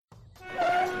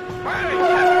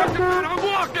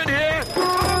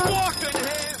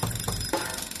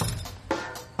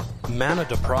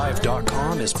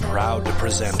ManaDeprived.com is proud to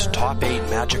present Top 8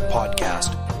 Magic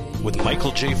Podcast with Michael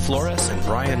J. Flores and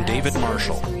Brian David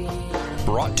Marshall.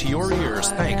 Brought to your ears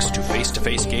thanks to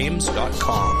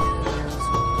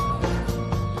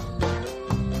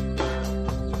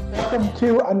FaceToFaceGames.com. Welcome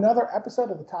to another episode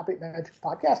of the Top 8 Magic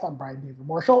Podcast. I'm Brian David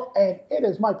Marshall, and it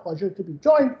is my pleasure to be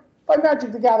joined by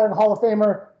Magic the Gathering Hall of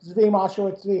Famer, Zvi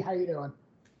Moshowitz. Zvi, how you doing?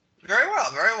 Very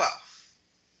well, very well.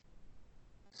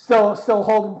 Still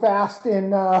holding fast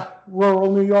in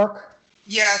rural New York?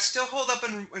 Yeah, still hold up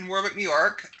in Warwick, New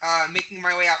York. Making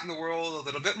my way out in the world a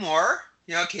little bit more.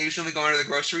 You know, occasionally going to the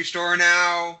grocery store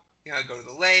now. You know, go to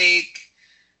the lake.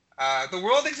 The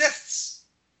world exists,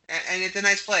 and it's a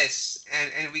nice place.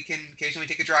 And we can occasionally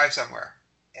take a drive somewhere.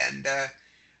 And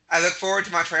I look forward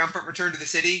to my triumphant return to the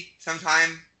city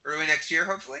sometime early next year,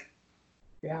 hopefully.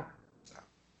 Yeah. So.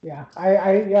 Yeah.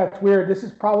 Yeah, it's weird. This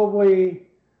is probably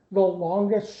the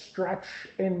longest stretch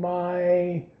in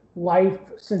my life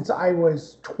since I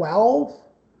was 12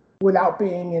 without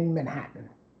being in Manhattan.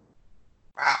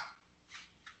 Wow.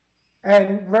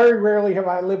 And very rarely have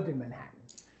I lived in Manhattan,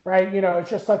 right? You know, it's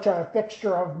just such a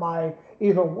fixture of my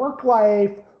either work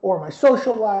life or my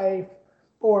social life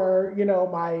or, you know,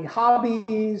 my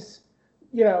hobbies,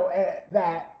 you know,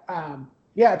 that,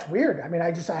 yeah, it's weird. I mean,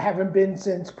 I haven't been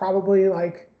since probably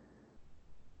like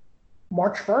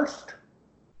March 1st.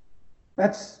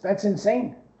 That's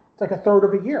insane. It's like a third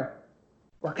of a year.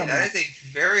 Yeah, that is a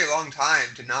very long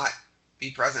time to not be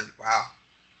present. Wow.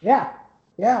 Yeah.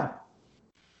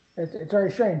 It's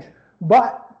very strange.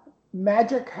 But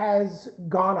Magic has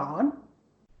gone on.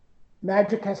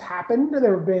 Magic has happened.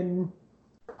 There have been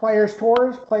Players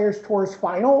Tours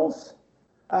finals,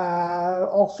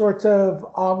 all sorts of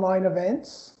online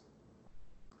events.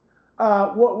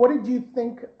 What did you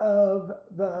think of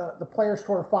the Players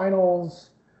Tour finals?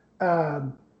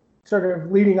 Sort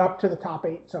of leading up to the top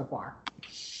 8 so far.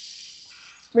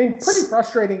 I mean, pretty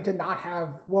frustrating to not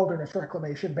have Wilderness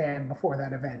Reclamation banned before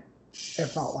that event, it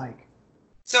felt like.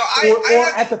 So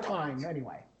at the time,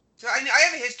 anyway. So I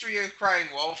have a history of crying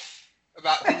wolf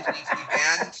about things that need to be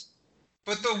banned,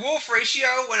 but the wolf ratio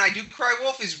when I do cry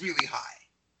wolf is really high,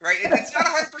 right? It's not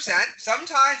 100%.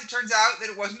 Sometimes it turns out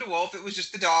that it wasn't a wolf, it was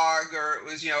just the dog, or it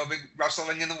was, you know, a big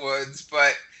rustling in the woods,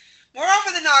 but more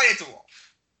often than not, it's a wolf.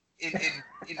 In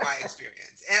my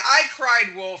experience. And I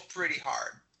cried wolf pretty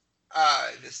hard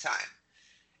this time.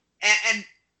 And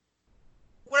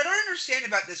what I don't understand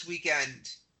about this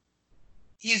weekend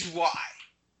is why,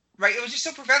 right? It was just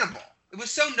so preventable. It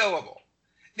was so knowable.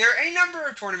 There are any number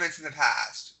of tournaments in the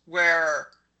past where,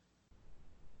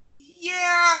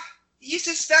 yeah, you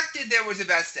suspected there was a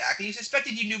best deck, and you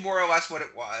suspected you knew more or less what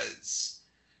it was,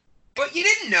 but you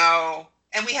didn't know,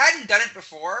 and we hadn't done it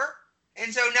before.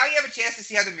 And so now you have a chance to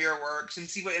see how the mirror works and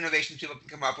see what innovations people can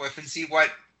come up with and see what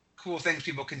cool things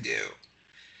people can do.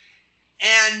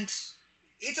 And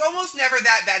it's almost never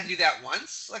that bad to do that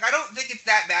once. Like, I don't think it's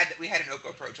that bad that we had an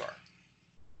Oko Pro Tour.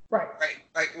 Right.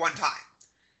 Like, one time.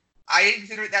 I didn't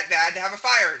consider it that bad to have a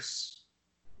Fires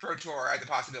Pro Tour as a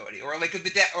possibility, or a Lake of the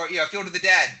Dead, or, you know, Field of the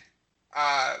Dead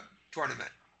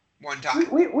tournament one time.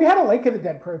 We had a Lake of the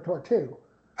Dead Pro Tour, too.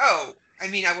 Oh, I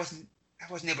mean, I wasn't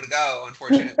able to go,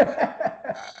 unfortunately.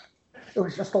 It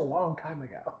was just a long time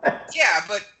ago. Yeah,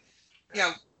 but, you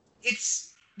know,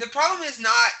 the problem is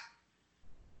not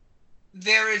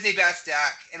there is a best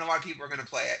deck and a lot of people are going to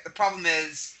play it. The problem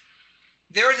is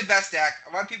there is a best deck,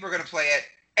 a lot of people are going to play it,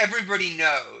 everybody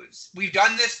knows. We've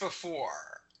done this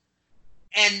before.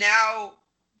 And now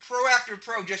pro after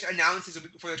pro just announces a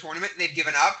week before the tournament they've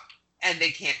given up and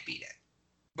they can't beat it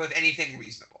with anything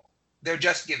reasonable. They're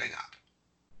just giving up.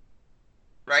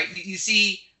 Right? You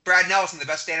see Brad Nelson, the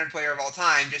best standard player of all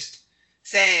time, just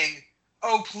saying,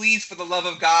 oh, please, for the love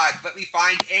of God, let me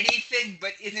find anything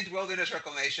but isn't Wilderness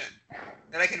Reclamation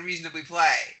that I can reasonably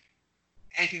play.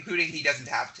 And concluding he doesn't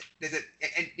have to. And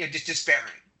you know, just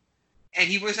despairing. And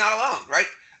he was not alone, right?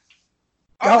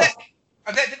 No.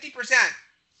 Of that 50%,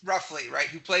 roughly, right,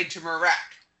 who played Temur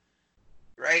Rec,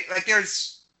 right? Like,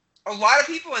 there's a lot of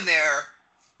people in there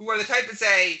who are the type to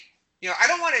say, you know, I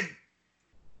don't want to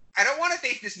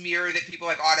face this mirror that people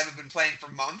like Autumn have been playing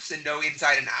for months and know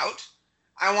inside and out.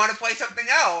 I want to play something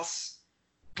else,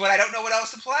 but I don't know what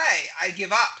else to play. I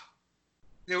give up.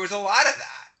 There was a lot of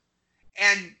that.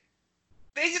 And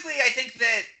basically, I think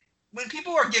that when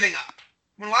people are giving up,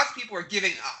 when lots of people are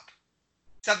giving up,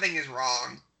 something is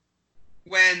wrong.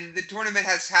 When the tournament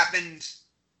has happened,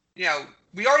 you know,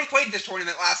 we already played this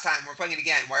tournament last time. We're playing it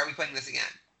again. Why are we playing this again?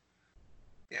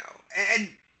 You know,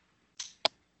 and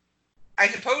I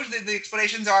suppose that the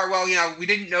explanations are, well, you know, we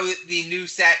didn't know that the new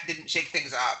set didn't shake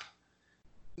things up.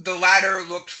 the ladder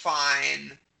looked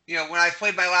fine. You know, when I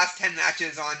played my last 10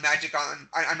 matches on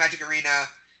Magic Arena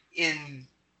in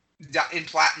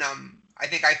Platinum, I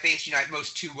think I faced, you know, at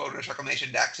most 2 Wilderness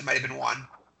Reclamation decks. It might have been 1.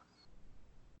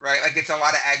 Right? Like, it's a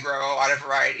lot of aggro, a lot of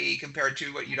variety compared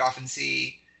to what you'd often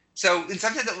see. So, in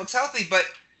some sense, it looks healthy, but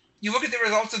you look at the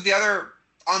results of the other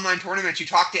online tournaments, you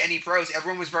talk to any pros,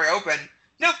 everyone was very open.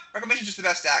 No, Reclamation's just the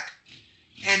best deck.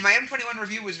 And my M21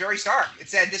 review was very stark. It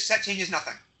said, this set changes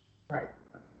nothing. Right.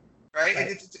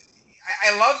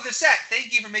 I love the set.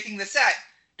 Thank you for making the set.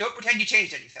 Don't pretend you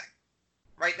changed anything.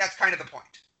 Right? That's kind of the point.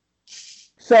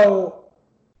 So,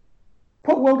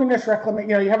 put Wilderness Reclamation,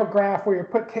 you know, you have a graph where you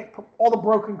put all the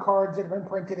broken cards that have been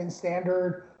printed in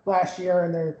Standard last year,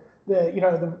 and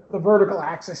the vertical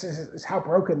axis is how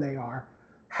broken they are.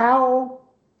 How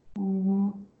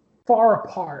far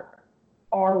apart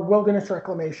are Wilderness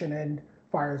Reclamation and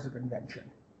Fires of Invention?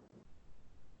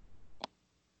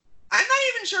 I'm not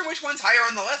even sure which one's higher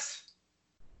on the list.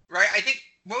 Right? I think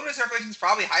Wilderness Reclamation is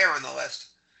probably higher on the list.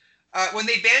 When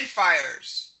they banned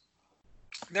Fires,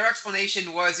 their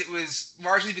explanation was it was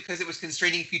largely because it was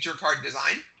constraining future card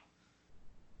design.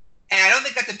 And I don't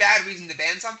think that's a bad reason to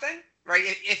ban something, right?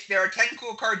 If there are 10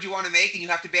 cool cards you want to make and you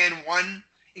have to ban 1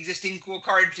 existing cool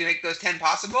card to make those 10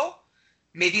 possible,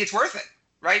 maybe it's worth it,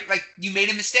 right? Like, you made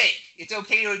a mistake. It's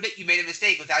okay to admit you made a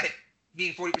mistake without it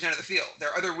being 40% of the field. There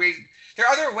are other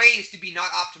ways to be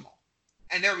not optimal,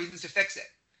 and there are reasons to fix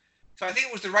it. So I think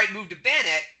it was the right move to ban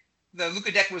it. The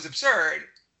Luka deck was absurd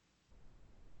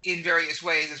in various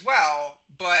ways as well,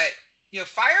 but, you know,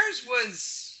 Fires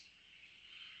was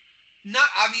not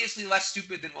obviously less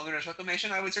stupid than Wilderness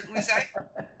Reclamation, I would certainly say.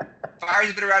 Fires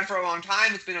has been around for a long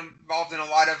time. It's been involved in a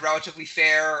lot of relatively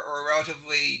fair or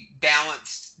relatively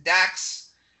balanced decks.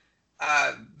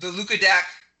 The Luka deck,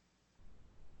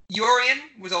 Yorion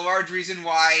was a large reason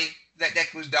why that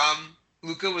deck was dumb.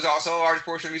 Luka was also a large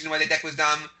portion of the reason why that deck was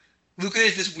dumb. Luka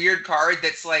is this weird card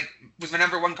that's like, was my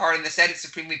number 1 card in the set. It's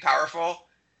supremely powerful,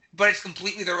 but it's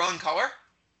completely the wrong color.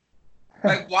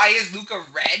 Like, why is Luka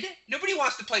red? Nobody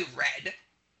wants to play red.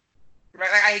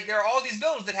 Right? There are all these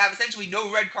builds that have essentially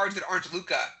no red cards that aren't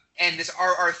Luka, and this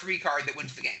RR3 card that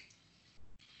wins the game.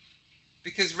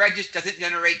 Because red just doesn't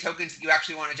generate tokens that you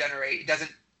actually want to generate. It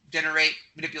doesn't generate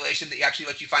manipulation that actually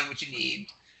lets you find what you need.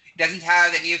 It doesn't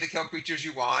have any of the kill creatures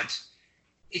you want.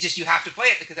 It's just you have to play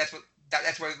it because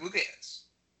that's where Luka is.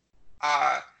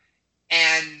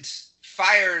 And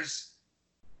Fires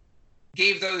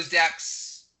gave those decks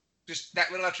just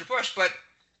that little extra push, but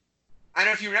I don't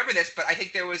know if you remember this, but I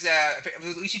think there was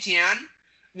Lishi Tian,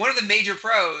 one of the major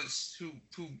pros who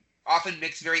often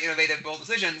makes very innovative, bold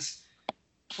decisions,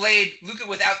 played Luka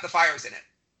without the Fires in it.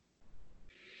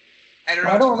 I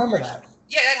don't remember that.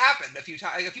 Yeah, that happened a few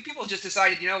times. A few people just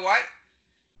decided, you know what?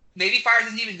 Maybe Fires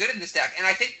isn't even good in this deck. And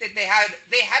I think that they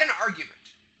had an argument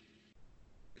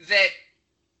that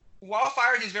while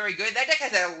Fires is very good, that deck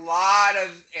has a lot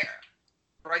of air.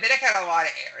 Right? That deck had a lot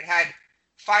of air. It had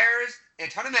Fires, and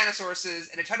a ton of mana sources,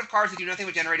 and a ton of cards that do nothing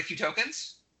but generate a few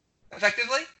tokens,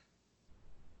 effectively.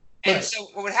 And right. So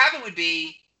what would happen would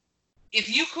be, if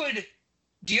you could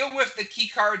deal with the key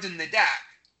cards in the deck,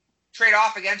 trade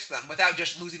off against them without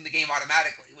just losing the game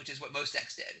automatically, which is what most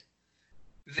decks did,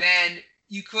 then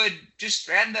you could just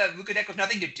strand the Luka deck with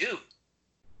nothing to do.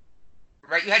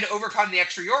 Right? You had to overcome the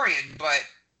extra Yorion, but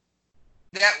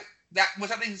that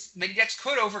was something many decks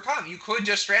could overcome. You could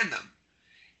just strand them.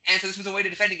 And so this was a way to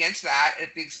defend against that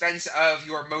at the expense of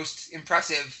your most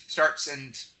impressive starts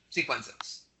and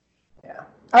sequences. Yeah.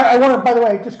 I want to, by the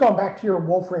way, just going back to your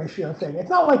wolf ratio thing, it's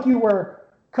not like you were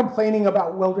complaining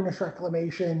about Wilderness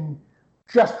Reclamation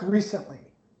just recently.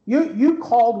 You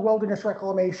called Wilderness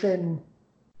Reclamation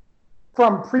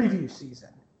from preview season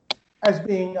as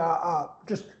being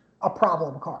just a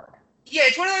problem card. Yeah,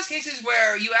 it's one of those cases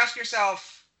where you ask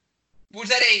yourself,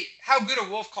 how good a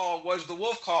wolf call was the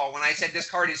wolf call when I said this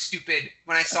card is stupid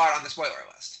when I saw it on the spoiler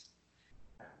list?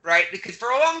 Right? Because for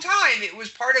a long time, it was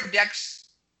part of decks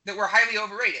that were highly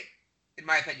overrated, in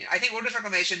my opinion. I think Wilderness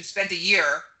Reclamation spent a year,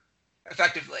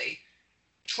 effectively,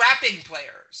 trapping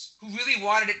players who really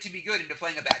wanted it to be good into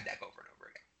playing a bad deck over and over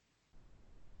again.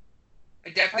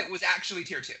 A deck that was actually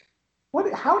tier 2.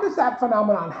 How does that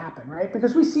phenomenon happen, right?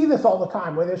 Because we see this all the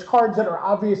time, where there's cards that are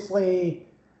obviously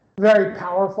very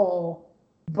powerful,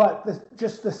 but the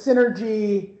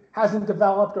synergy hasn't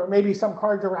developed, or maybe some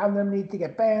cards around them need to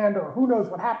get banned, or who knows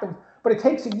what happens. But it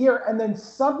takes a year, and then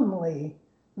suddenly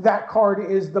that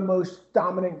card is the most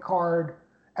dominant card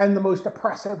and the most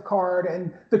oppressive card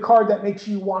and the card that makes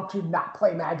you want to not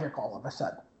play Magic all of a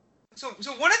sudden. So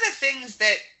one of the things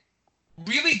that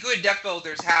really good deck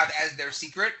builders have as their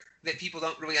secret that people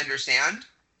don't really understand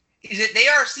is that they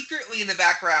are secretly in the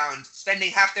background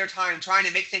spending half their time trying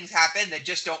to make things happen that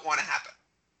just don't want to happen.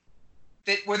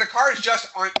 Where the cards just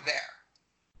aren't there.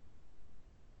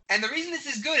 And the reason this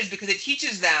is good is because it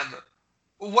teaches them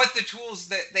what the tools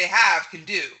that they have can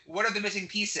do. What are the missing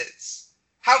pieces?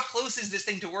 How close is this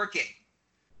thing to working?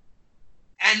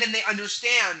 And then they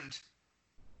understand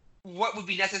what would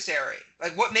be necessary.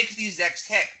 Like, what makes these decks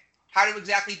tick? How to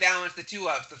exactly balance the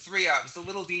 2-ofs, the 3-ofs, the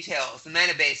little details, the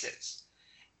mana bases.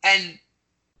 And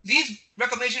these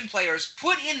Reclamation players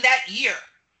put in that year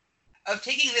of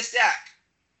taking this deck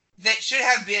that should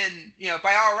have been,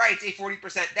 by all rights, a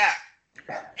 40% deck,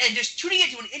 and just tuning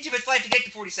it to an inch of its life to get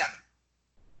to 47.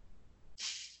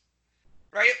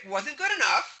 Right? It wasn't good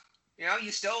enough.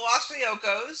 You still lost to the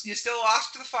Okos. You still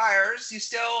lost to the Fires. You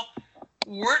still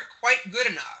weren't quite good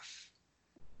enough.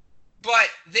 But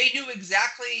they knew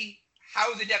exactly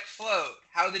how the deck flowed,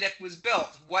 how the deck was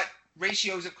built, what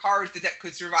ratios of cards the deck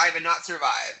could survive and not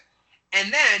survive.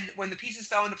 And then, when the pieces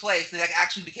fell into place and the deck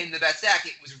actually became the best deck,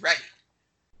 it was ready.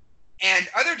 And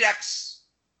other decks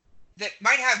that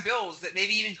might have builds that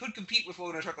maybe even could compete with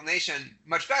Wilderness Reclamation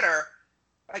much better,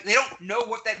 like, they don't know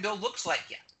what that build looks like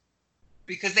yet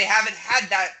because they haven't had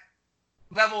that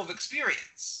level of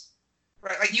experience,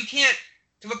 right? Like, you can't,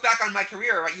 to look back on my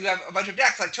career, right, you have a bunch of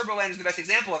decks, like Turboland is the best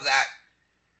example of that.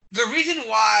 The reason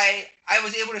why I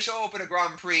was able to show up at a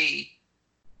Grand Prix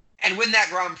and win that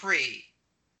Grand Prix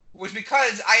was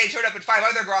because I had showed up at 5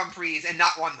 other Grand Prix and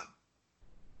not won them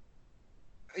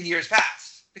in years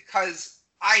past, because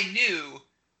I knew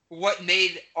what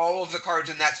made all of the cards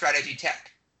in that strategy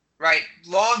tick, right?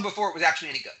 Long before it was actually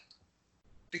any good.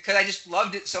 Because I just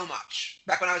loved it so much.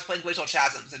 Back when I was playing Glacial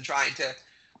Chasms and trying to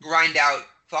grind out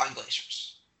Thawing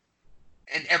Glaciers.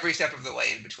 And every step of the way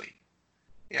in between.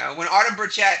 When Autumn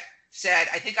Burchett said,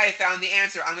 I think I found the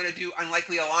answer, I'm going to do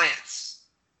Unlikely Alliance.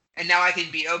 And now I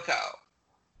can beat Oko.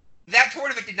 That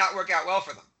tournament did not work out well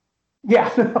for them. Yeah.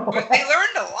 But they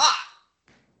learned a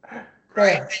lot.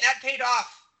 Right? Yeah. And that paid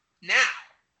off now.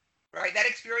 Right? That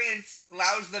experience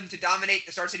allows them to dominate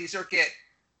the Star City circuit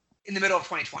in the middle of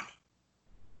 2020.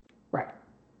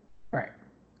 Right.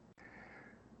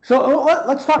 So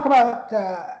let's talk about,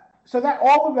 so that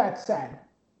all of that said,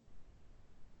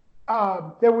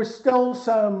 there was still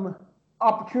some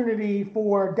opportunity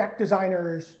for deck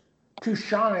designers to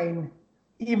shine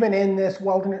even in this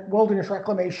Wilderness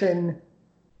Reclamation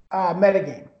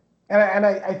metagame. And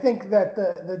I think that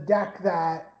the deck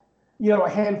that, a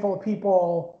handful of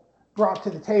people brought to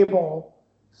the table,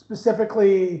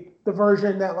 specifically the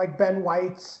version that like Ben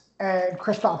Weitz and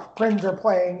Christoph Prinz are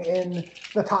playing in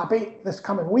the top 8 this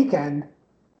coming weekend,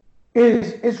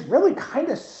 is really kind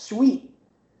of sweet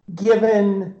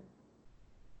given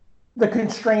the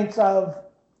constraints of,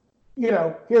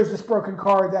 here's this broken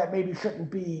card that maybe shouldn't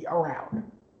be around.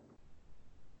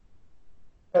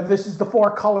 This is the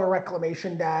 4-color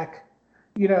Reclamation deck,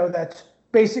 that's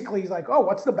basically like, oh,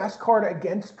 what's the best card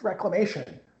against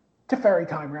Reclamation? Teferi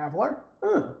Time Raveler.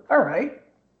 All right,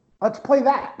 let's play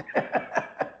that.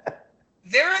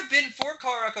 There have been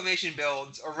 4-color Reclamation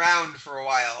builds around for a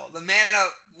while. The mana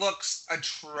looks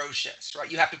atrocious,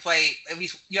 right? You have to play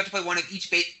one of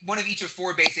each of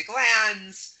 4 basic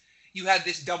lands. You have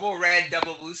this double red,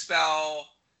 double blue spell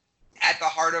at the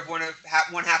heart of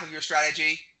one half of your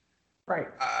strategy. Right.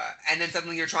 And then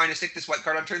suddenly you're trying to stick this white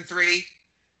card on turn 3.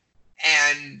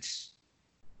 And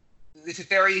the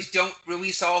Teferis don't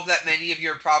really solve that many of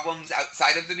your problems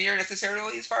outside of the mirror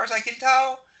necessarily, as far as I can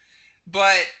tell.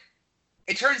 But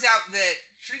it turns out that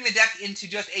turning the deck into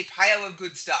just a pile of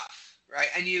good stuff, right?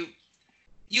 And you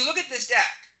look at this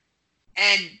deck,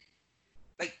 and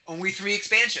like only 3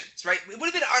 expansions, right? It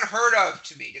would have been unheard of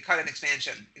to me to cut an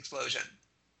expansion explosion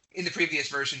in the previous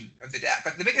version of the deck.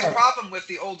 Like, the biggest problem with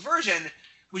the old version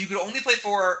was you could only play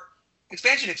 4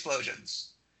 expansion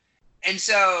explosions. And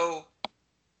so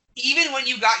even when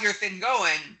you got your thing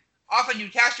going, often you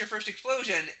cast your first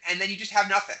explosion and then you just have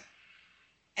nothing.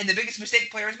 And the biggest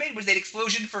mistake players made was they'd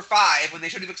explosion for 5 when they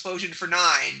should have explosioned for 9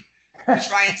 to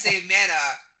try and save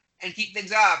mana and keep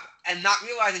things up, and not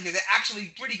realizing there's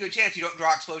actually a pretty good chance you don't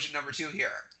draw explosion number 2 here.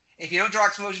 If you don't draw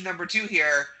explosion number 2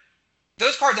 here,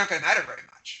 those cards aren't going to matter very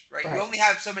much, right? You only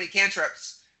have so many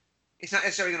cantrips. It's not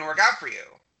necessarily going to work out for you.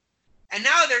 And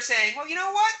now they're saying, well, you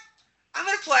know what? I'm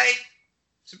going to play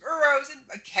some Uros and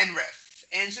a Kenrith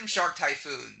and some Shark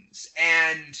Typhoons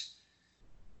and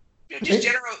just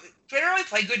generally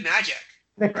play good Magic.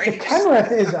 The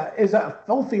Kenrith is a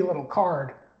filthy little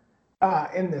card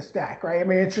in this deck, right? I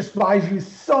mean, it just buys you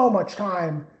so much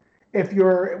time if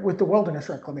you're with the Wilderness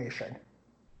Reclamation.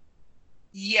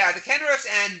 Yeah, the Kenriths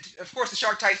and, of course, the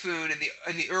Shark Typhoon and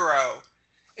the Uro.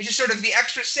 It's just sort of the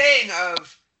extra saying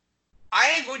of, I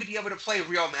am going to be able to play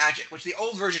real Magic, which the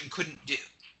old version couldn't do.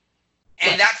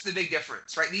 And that's the big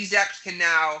difference, right? These decks can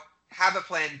now have a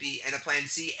plan B and a plan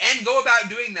C and go about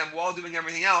doing them while doing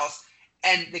everything else.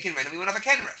 And they can randomly win off a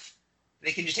Kenrith.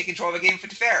 They can just take control of a game for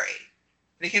Teferi.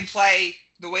 They can play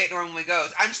the way it normally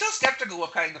goes. I'm still skeptical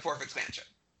of cutting the 4th expansion.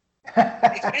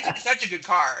 Expansion is such a good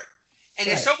card. And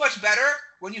it's so much better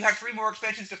when you have 3 more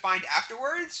expansions to find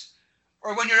afterwards,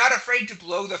 or when you're not afraid to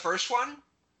blow the first one,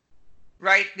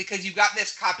 right? Because you've got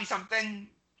this copy something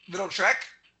little trick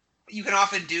that you can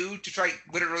often do to try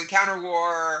literally counter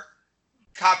war,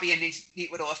 copy a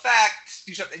neat little effect,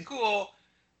 do something cool.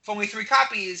 If only 3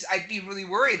 copies, I'd be really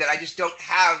worried that I just don't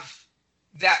have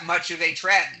that much of a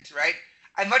trend, right?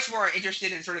 I'm much more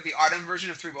interested in sort of the autumn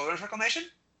version of 3 Wilderness Reclamation.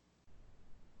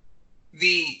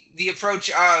 The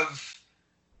approach of,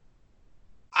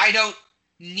 I don't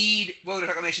need Wilderness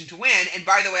Reclamation to win. And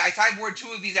by the way, I sideboard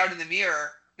 2 of these out in the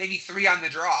mirror, maybe 3 on the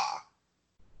draw.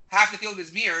 Half the field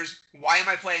is mirrors. Why am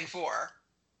I playing 4?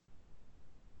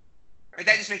 Right?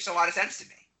 That just makes a lot of sense to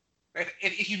me. Right?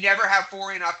 If you never have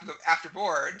 4 in after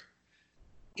board,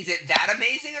 is it that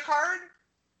amazing a card?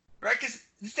 Right? Because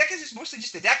this deck is just mostly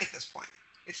just a deck at this point.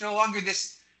 It's no longer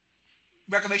this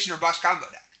Reclamation or Bust combo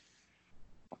deck,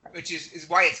 which is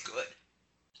why it's good.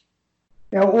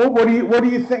 Now, what do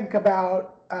you think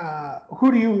about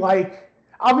who do you like?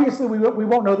 Obviously, we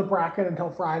won't know the bracket until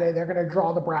Friday. They're going to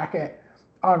draw the bracket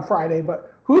on Friday.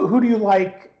 But who do you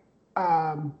like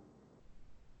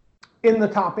in the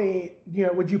top 8? You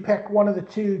know, would you pick one of the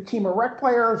 2 Team of Rec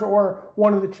players or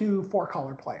one of the 2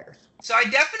 4-color players? So I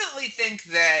definitely think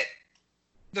that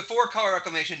the 4-color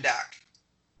Reclamation deck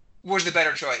was the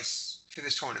better choice for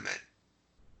this tournament,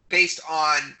 based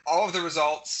on all of the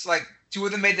results. Like, 2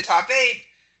 of them made the top 8.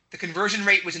 The conversion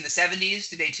rate was in the 70s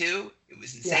to day 2. It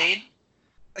was insane. Yeah.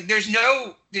 Like, there's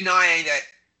no denying that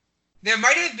there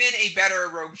might have been a better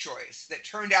rogue choice that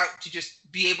turned out to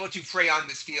just be able to prey on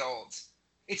this field.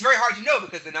 It's very hard to know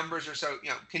because the numbers are so,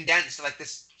 condensed to like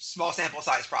this small sample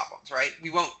size problems, right?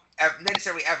 We won't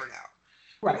necessarily ever know.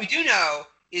 Right. What we do know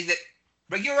is that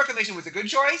regular Reclamation was a good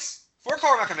choice.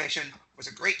 4-color Reclamation was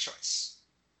a great choice.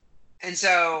 And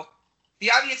so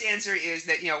the obvious answer is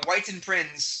that, Whites and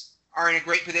Prince are in a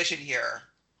great position here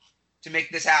to make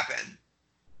this happen.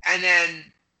 And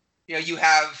then, you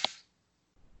have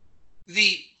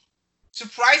the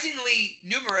surprisingly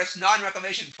numerous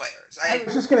non-Reclamation players. I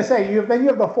was just going to say, you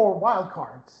have the 4 wild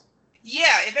cards.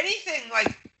 Yeah, if anything,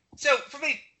 so from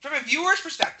a viewer's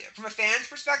perspective, from a fan's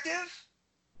perspective,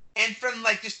 and from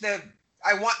just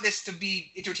I want this to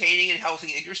be entertaining and healthy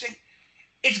and interesting,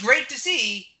 it's great to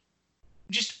see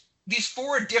just these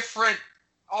 4 different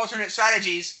alternate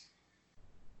strategies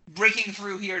breaking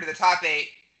through here to the top 8,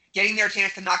 getting their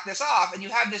chance to knock this off, and you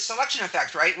have this selection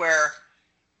effect, right, where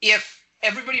if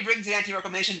everybody brings an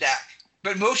anti-Reclamation deck,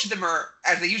 but most of them are,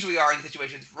 as they usually are in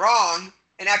situations, wrong,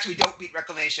 and actually don't beat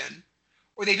Reclamation,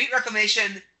 or they beat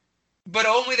Reclamation, but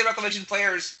only the Reclamation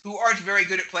players who aren't very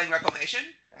good at playing Reclamation,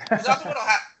 because that's what'll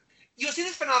happen. You'll see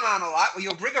this phenomenon a lot where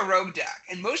you'll bring a rogue deck,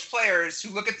 and most players who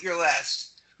look at your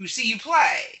list, who see you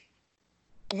play,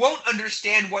 won't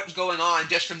understand what's going on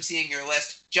just from seeing your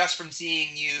list, just from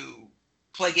seeing you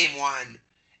play game 1.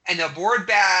 And they'll board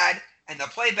bad, and they'll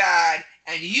play bad,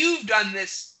 and you've done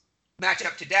this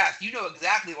matchup to death. You know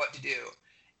exactly what to do,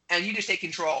 and you just take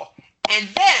control. And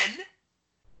then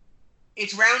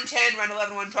it's round 10, round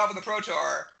 11, round 12 of the Pro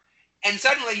Tour, and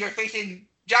suddenly you're facing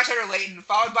Josh Utter-Leyton,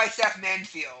 followed by Seth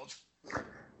Manfield,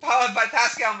 followed by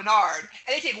Pascal Menard,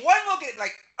 and they take one look at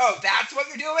it oh, that's what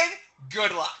you're doing?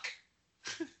 Good luck.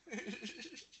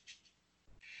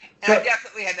 And I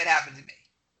definitely had that happen to me.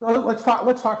 Let's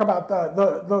talk about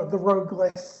the rogue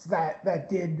lists that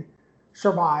did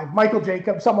survive. Michael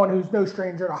Jacobs, someone who's no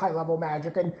stranger to high-level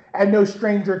Magic and no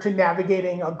stranger to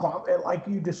navigating a gauntlet like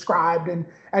you described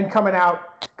and coming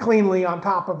out cleanly on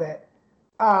top of it,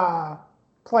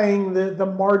 playing the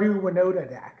Mardu Winota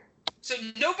deck. So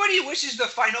nobody wishes the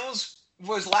finals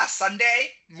was last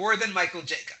Sunday more than Michael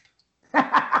Jacob.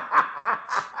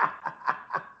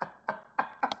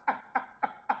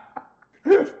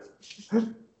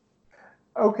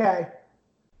 Okay.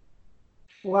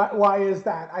 Why is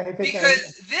that? I think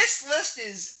because this list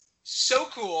is so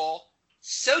cool,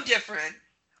 so different,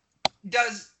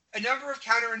 does a number of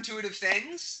counterintuitive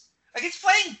things. It's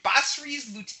playing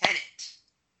Basri's Lieutenant.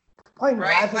 Playing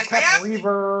Razaketh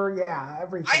Reaver,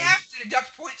 everything. I have to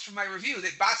deduct points from my review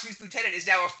that Basri's Lieutenant is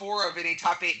now a 4 of in a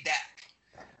top 8 deck.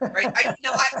 Right? I did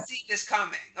not see this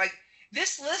coming.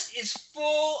 This list is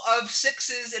full of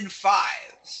 6s and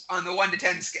 5s on the 1 to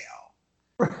 10 scale.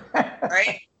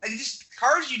 Right? Just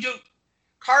cards you don't.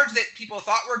 cards that people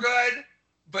thought were good,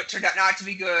 but turned out not to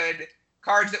be good,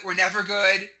 cards that were never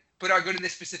good, but are good in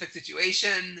this specific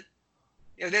situation.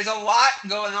 There's a lot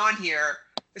going on here.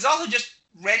 There's also just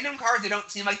random cards that don't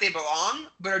seem like they belong,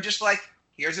 but are just like,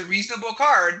 here's a reasonable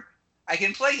card I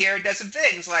can play here. It does some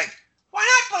things like, why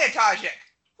not play a Tajik?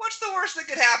 What's the worst that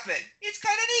could happen? It's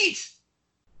kind of neat,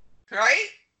 right?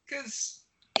 Because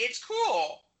it's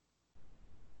cool.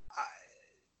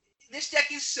 This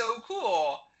deck is so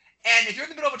cool. And if you're in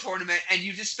the middle of a tournament and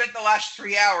you've just spent the last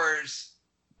 3 hours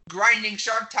grinding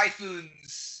Shark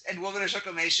Typhoons and Wilderness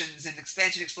Reclamations and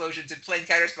Expansion Explosions and playing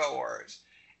Counterspell Wars,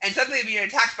 and suddenly being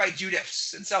attacked by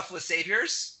Judiths and Selfless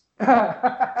Saviors, your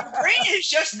brain is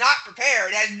just not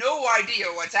prepared, has no idea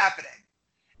what's happening.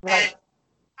 Right. And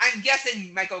I'm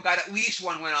guessing Michael got at least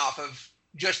one win off of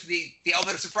just the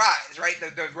element of surprise, right?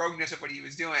 The rogueness of what he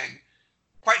was doing.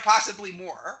 Quite possibly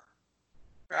more,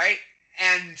 right?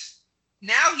 And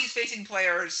now he's facing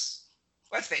players,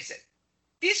 let's face it,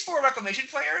 these 4 Reclamation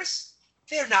players,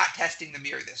 they're not testing the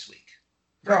mirror this week.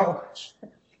 No.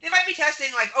 They might be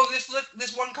testing like, oh,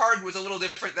 this one card was a little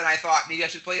different than I thought. Maybe I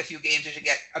should play a few games to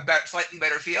get a slightly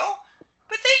better feel.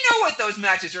 But they know what those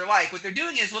matches are like. What they're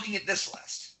doing is looking at this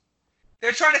list.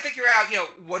 They're trying to figure out,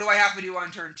 what do I have to do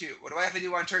on turn 2? What do I have to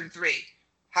do on turn 3?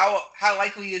 How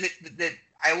likely is it that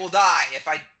I will die if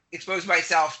I expose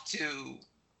myself to,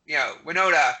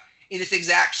 Winota in this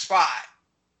exact spot?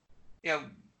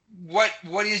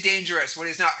 What is dangerous? What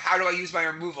is not? How do I use my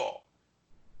removal?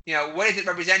 What is it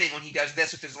representing when he does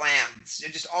this with his lands?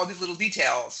 And just all these little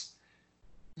details.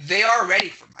 They are ready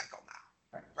for Michael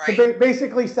now, right? So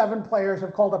basically, 7 players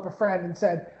have called up a friend and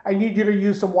said, I need you to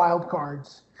use some wild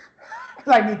cards.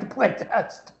 Because I need to play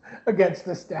test against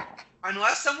this deck.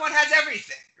 Unless someone has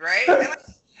everything, right? And I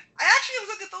actually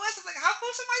looked at the list. I was like, how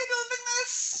close am I to building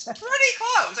this? Pretty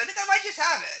close. I think I might just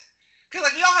have it.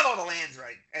 Because we all have all the lands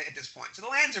right at this point. So the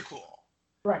lands are cool.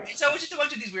 Right. And so it's just a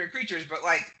bunch of these weird creatures, but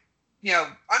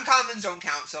uncommons don't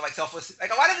count. So selfless, a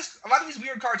lot of these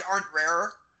weird cards aren't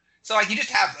rare. So you just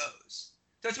have those.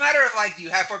 So it's a matter of do you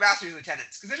have 4 Bastards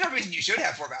Lieutenants? Because there's no reason you should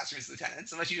have 4 Bastards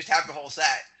Lieutenants unless you just have the whole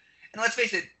set. And let's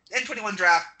face it, N21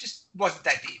 draft just wasn't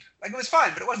that deep. It was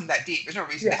fun, but it wasn't that deep. There's no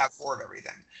reason to have 4 of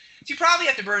everything. So you probably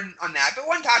have to burn on that. But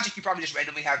one Tajik you probably just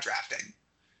randomly have drafting.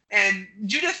 And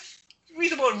Judith,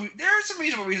 there are some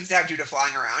reasonable reasons to have Judith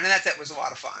flying around, and that set was a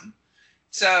lot of fun.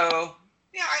 So,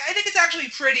 I think it's actually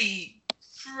pretty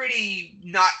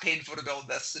not painful to build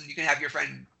this, and you can have your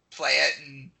friend play it,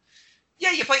 and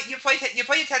you play your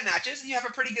 10 matches, and you have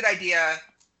a pretty good idea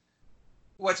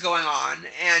what's going on,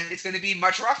 and it's going to be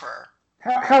much rougher.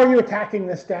 How are you attacking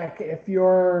this deck if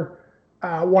you're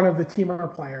one of the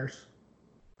teamer players,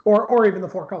 or even the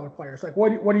 4-color players?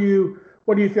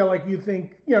 What do you feel like you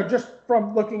think? Just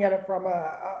from looking at it from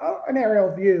an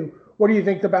aerial view, what do you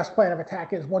think the best plan of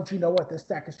attack is once you know what this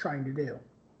deck is trying to do?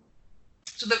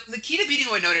 So the key to beating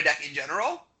a Winota deck in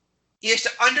general is to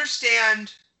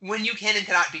understand when you can and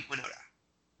cannot beat Winota.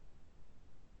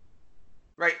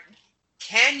 Right?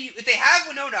 If they have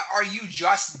Winota, are you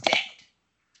just dead?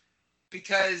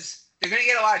 Because they're going to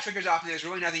get a lot of triggers off and there's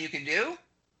really nothing you can do.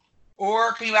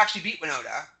 Or can you actually beat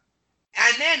Winota?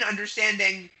 And then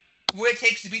understanding what it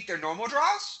takes to beat their normal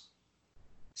draws.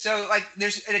 So,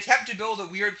 there's an attempt to build a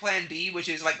weird plan B, which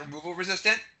is, removal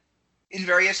resistant in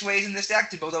various ways in this deck,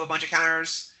 to build up a bunch of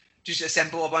counters, just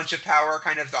assemble a bunch of power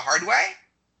kind of the hard way.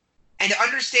 And to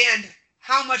understand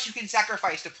how much you can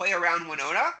sacrifice to play around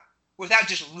Winota without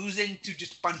just losing to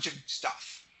just a bunch of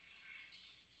stuff.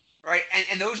 Right?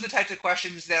 And those are the types of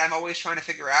questions that I'm always trying to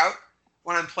figure out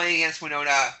when I'm playing against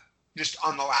Winota just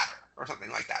on the ladder or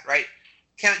something like that, right?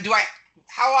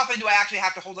 How often do I actually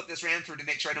have to hold up this Ramthor to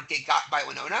make sure I don't get got by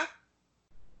Winota?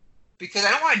 Because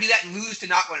I don't want to do that and lose to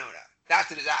not Winota.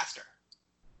 That's a disaster.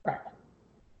 Right.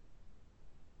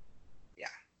 Yeah.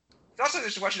 It's also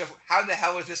just a question of how the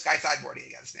hell is this guy sideboarding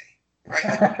against me? Right?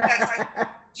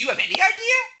 Do you have any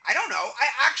idea? I don't know. I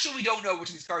actually don't know which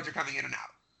of these cards are coming in and out.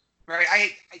 Right?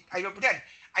 I don't pretend.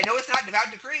 I know it's not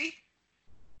Devout Decree.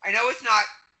 I know it's not,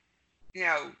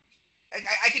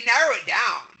 I can narrow it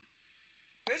down.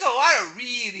 There's a lot of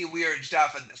really weird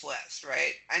stuff in this list,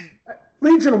 right? And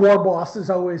Legion Warboss is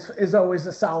always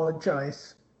a solid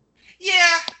choice.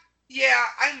 Yeah.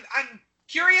 I'm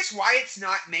curious why it's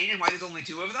not main and why there's only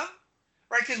 2 of them,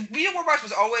 right? Because Legion Warboss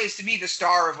was always, to me, the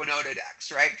star of Winota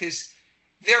decks, right? Because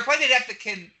they're playing a deck that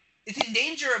it's in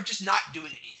danger of just not doing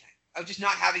anything, of just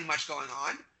not having much going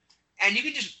on, and you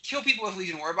can just kill people with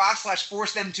Legion Warboss /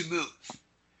 force them to move.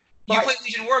 You play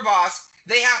Legion Warboss,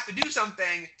 they have to do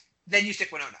something. Then you stick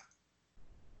Winota.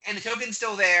 And the token's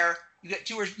still there. You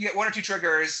get 1 or 2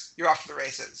 triggers, you're off to the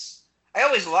races. I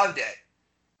always loved it.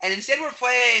 And instead we're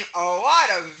playing a lot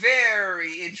of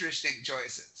very interesting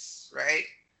choices, right?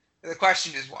 The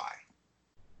question is why,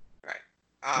 right?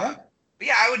 Yeah. But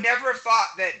yeah, I would never have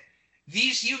thought that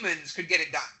these humans could get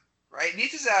it done, right?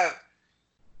 This is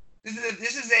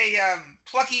a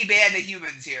plucky band of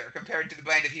humans here compared to the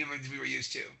band of humans we were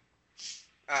used to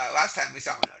last time we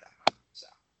saw Minota. So.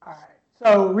 All right.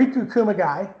 So Riku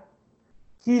Kumagai,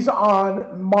 he's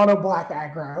on mono black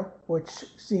aggro, which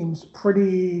seems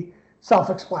pretty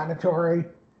self-explanatory.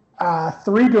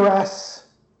 3 duress,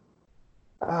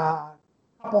 four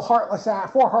heartless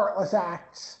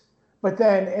acts, but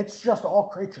then it's just all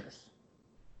creatures,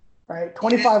 right?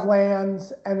 25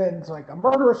 lands, and then it's like a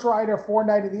Murderous Rider, 4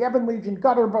 Knight of the Ebon Legion,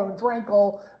 Gutterbones,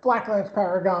 Rankle, Blacklands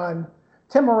Paragon,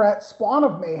 Timoret, Spawn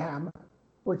of Mayhem,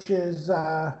 which is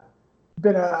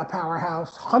been a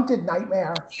powerhouse, Hunted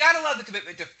Nightmare. You gotta love the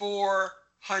commitment to 4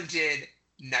 Hunted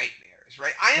Nightmares,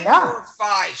 right? I am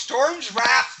 4/5. Storm's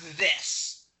Wrath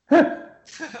this.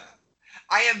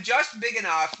 I am just big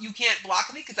enough. You can't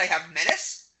block me because I have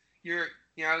Menace. Your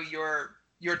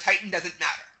Titan doesn't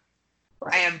matter.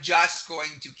 Right. I am just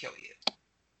going to kill you.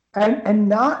 And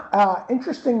not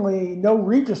interestingly, no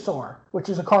Regisaur, which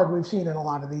is a card we've seen in a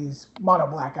lot of these mono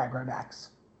black aggro decks.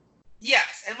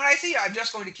 Yes, and when I say I'm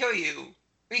just going to kill you,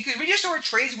 because Regisaur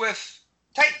trades with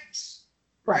Titans,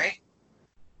 right?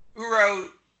 Uro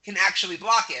can actually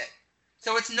block it.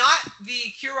 So it's not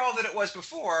the cure-all that it was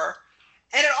before,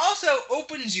 and it also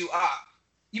opens you up.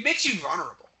 It makes you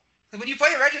vulnerable. So when you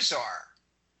play a Regisaur,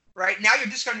 right, now you're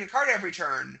discarding a card every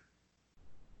turn.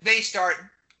 They start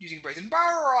using Brazen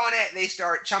Borrower on it. They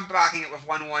start chump blocking it with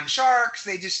 1/1 Sharks.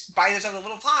 They just buy themselves a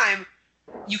little time.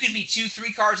 You can be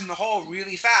 2-3 cards in the hole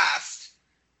really fast,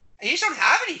 and you just don't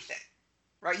have anything,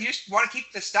 right? You just want to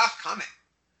keep the stuff coming.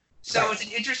 So It's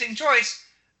an interesting choice.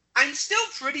 I'm still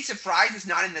pretty surprised it's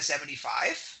not in the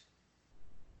 75,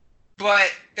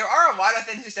 but there are a lot of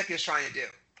things this deck is trying to do.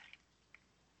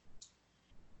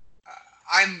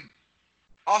 I'm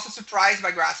also surprised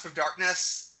by Grasp of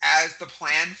Darkness as the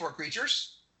plan for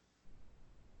creatures.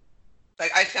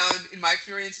 Like, I found, in my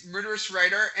experience, Murderous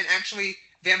Rider and actually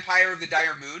Vampire of the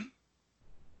Dire Moon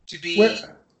to be,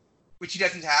 which he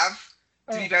doesn't have,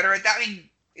 to be better at that. I mean,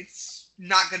 it's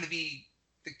not going to be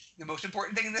the most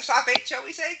important thing in this top 8, shall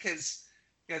we say, because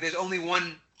there's only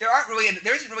one. There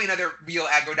isn't really another real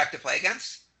aggro deck to play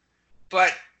against.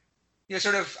 But I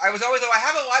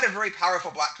have a lot of very powerful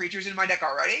black creatures in my deck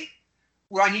already.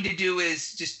 What I need to do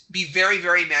is just be very,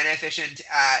 very mana efficient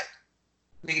at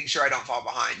making sure I don't fall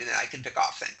behind, and then I can pick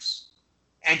off things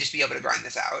and just be able to grind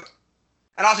this out.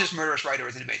 And also, just Murderous Rider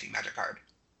is an amazing Magic card.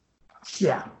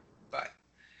 Yeah. But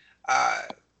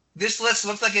this list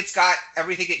looks like it's got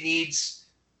everything it needs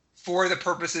for the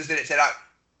purposes that it set out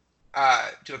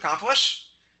to accomplish.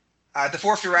 The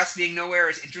 4th duress being nowhere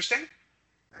is interesting.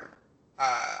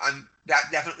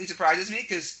 That definitely surprises me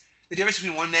because the difference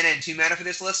between 1 mana and 2 mana for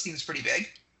this list seems pretty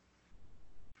big.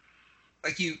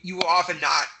 Like you will often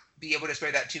not be able to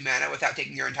spare that 2 mana without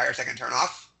taking your entire second turn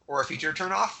off or a future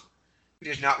turn off, which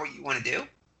is not what you want to do.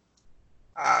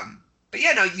 But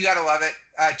yeah, no, you gotta love it.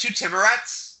 2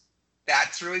 Timorets,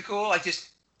 that's really cool. Like just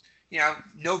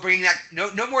no bringing that,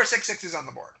 no more 6/6s on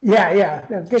the board. Yeah.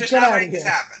 Just not letting this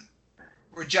happen.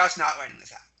 We're just not letting this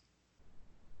happen.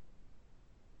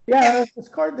 Yeah,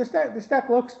 this deck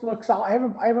looks solid.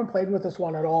 I haven't played with this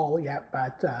one at all yet,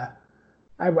 but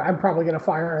I'm probably gonna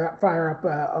fire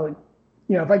up.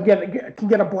 If I can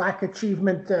get a black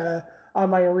achievement on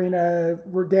my arena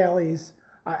dailies,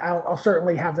 I'll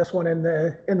certainly have this one in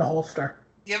the holster.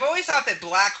 Yeah, I've always thought that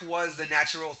black was the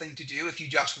natural thing to do if you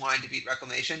just wanted to beat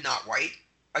Reclamation, not white.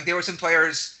 Like there were some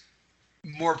players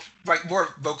more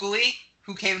vocally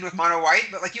who came in with mono white,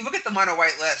 but like you look at the mono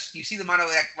white list, you see the mono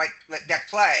deck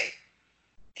play,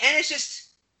 and it's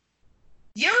just,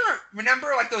 you ever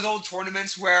remember like those old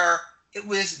tournaments where it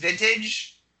was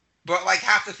vintage, but like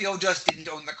half the field just didn't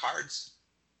own the cards,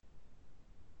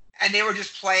 and they were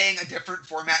just playing a different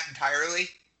format entirely,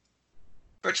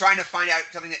 but trying to find out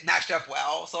something that matched up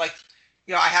well. So like,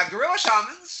 I have Gorilla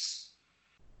Shamans,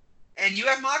 and you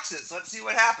have Moxes. Let's see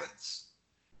what happens.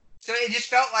 So it just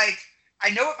felt like, I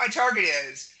know what my target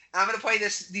is, and I'm going to play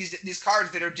these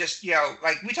cards that are just,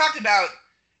 like we talked about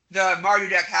the Mardu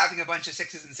deck having a bunch of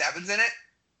 6s and 7s in it.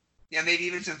 Maybe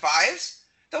even some 5s.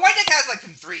 The white deck has like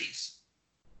some 3s.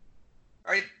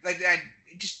 Right? Like, and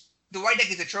just, the white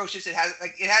deck is atrocious. It has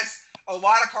a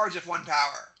lot of cards with 1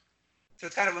 power. So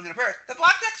it's kind of limited prayer. The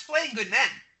black deck's playing good men.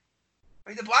 I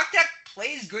mean, the black deck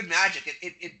plays good Magic.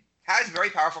 It has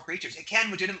very powerful creatures. It can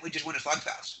legitimately just win a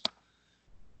Slugfest.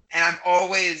 And I'm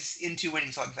always into winning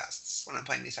Slugfests when I'm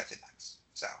playing these types of decks.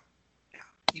 So, yeah.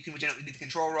 you can legitimately do the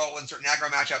control role in certain aggro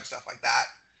matchups, stuff like that.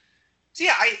 So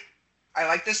yeah, I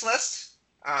like this list.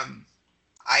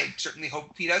 I certainly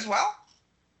hope he does well.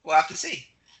 We'll have to see.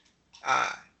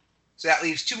 So that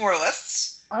leaves 2 more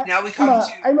lists. Now we come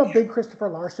to... I'm a big Christopher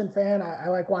Larson fan. I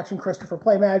like watching Christopher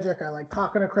play Magic. I like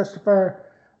talking to Christopher.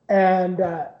 And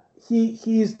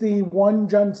he's the one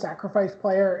Jund Sacrifice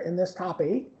player in this top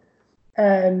 8.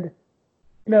 And,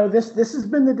 this has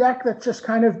been the deck that's just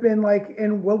kind of been like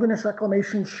in Wilderness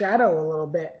Reclamation shadow a little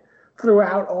bit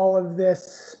throughout all of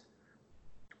this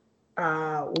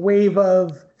wave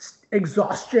of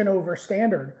exhaustion over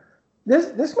Standard.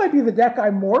 This might be the deck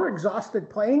I'm more exhausted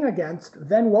playing against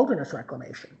than Wilderness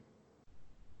Reclamation.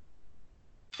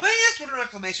 Playing against Wilderness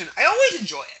Reclamation, I always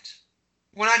enjoy it.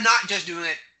 When I'm not just doing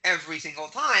it every single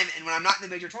time, and when I'm not in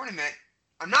the major tournament,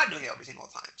 I'm not doing it every single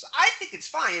time. So I think it's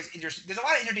fine. There's a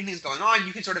lot of interesting things going on.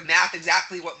 You can sort of math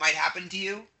exactly what might happen to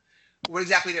you, what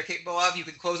exactly they're capable of. You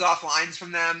can close off lines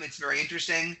from them. It's very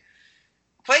interesting.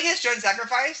 Playing against Jund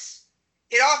Sacrifice,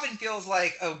 it often feels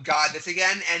like, oh God, this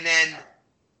again, and then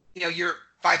you're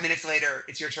 5 minutes later,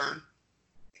 it's your turn.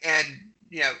 And,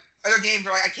 other games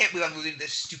are like, I can't believe I'm losing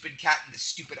this stupid cat in this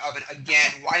stupid oven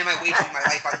again. Why am I wasting my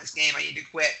life on this game? I need to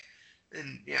quit.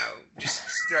 And, just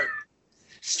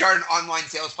start an online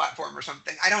sales platform or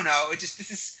something. I don't know.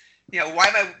 This is, why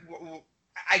am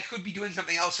I could be doing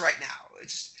something else right now.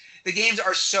 The games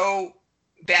are so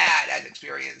bad as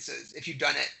experiences if you've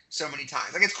done it so many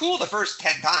times. Like, it's cool the first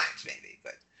 10 times, maybe.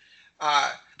 But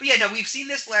yeah, no, we've seen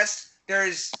this list.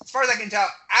 There's, as far as I can tell,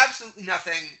 absolutely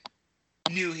nothing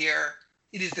new here.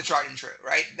 It is the tried and true,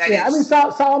 right?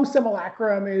 Solemn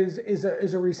Simulacrum is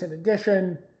a recent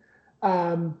addition. I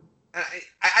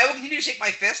will continue to shake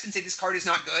my fist and say this card is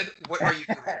not good. What are you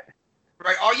doing?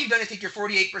 Right? All you've done is take your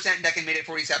 48% deck and made it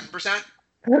 47%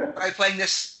 by playing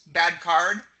this bad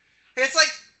card. And it's like,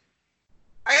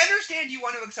 I understand you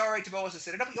want to accelerate to Bolas the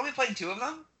Citadel, but you're only playing 2 of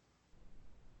them.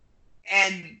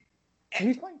 And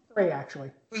he's playing 3,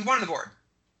 actually. There's 1 on the board.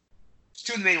 There's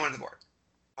 2 in the main, 1 on the board.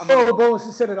 Bolas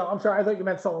the Citadel. I'm sorry, I thought you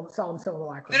meant Solemn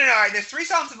Simulacrum. No. There's 3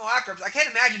 Solemn Simulacrums. I can't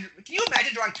imagine. Can you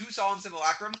imagine drawing 2 Solemn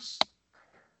Simulacrums?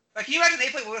 Like, can you imagine they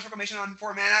play Wilderness Reclamation on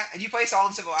 4 mana, and you play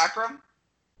Solemn Simulacrum?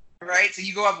 Right? So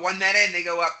you go up 1 meta, and they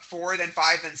go up 4, then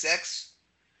 5, then 6.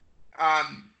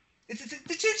 It's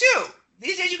the 2/2.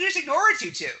 These days you can just ignore a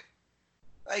 2/2.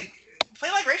 Like, play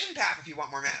Migration Path if you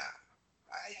want more mana.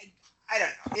 I don't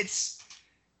know. It's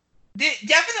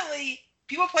definitely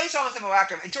people play Solemn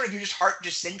Simulacrum and sort of your heart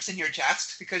just sinks in your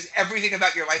chest because everything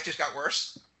about your life just got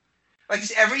worse. Like,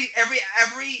 just every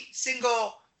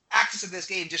single axis of this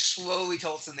game just slowly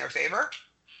tilts in their favor.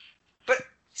 But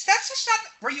that's just not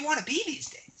where you want to be these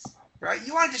days, right?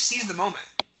 You want to just seize the moment.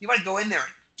 You want to go in there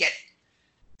and get it.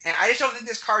 And I just don't think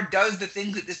this card does the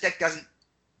things that this deck doesn't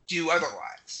do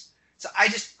otherwise. So I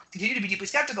just continue to be deeply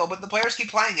skeptical, but the players keep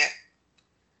playing it.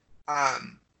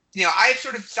 I've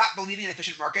sort of stopped believing in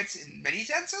efficient markets in many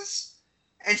senses.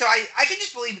 And so I can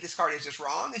just believe that this card is just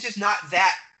wrong. It's just not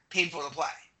that painful to play.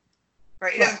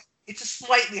 Right? It's just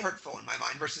slightly hurtful in my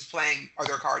mind versus playing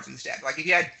other cards instead. Like, if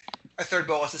you had a 3rd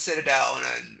Bolas the Citadel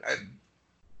and a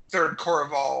 3rd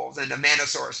Corvallis and a Mana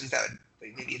Source instead,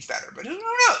 maybe it's better. But who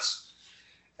knows?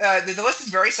 The list is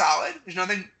very solid. There's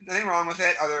nothing wrong with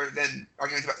it other than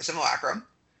arguments about the Simulacrum.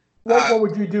 What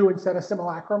would you do instead of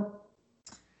Simulacrum?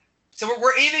 So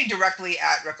we're aiming directly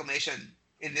at Reclamation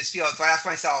in this field. So I asked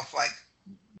myself, like,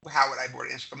 how would I board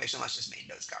against Reclamation? Let's just main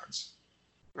those cards,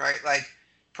 right? Like,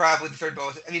 probably the 3rd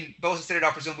Bolas. I mean, Bolas the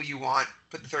Citadel, presumably you want.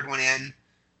 Put the 3rd one in.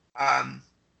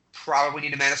 Probably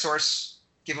need a Mana Source,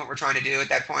 given what we're trying to do at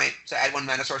that point. So add 1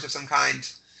 Mana Source of some kind.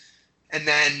 And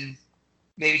then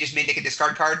maybe just take a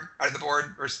discard card out of the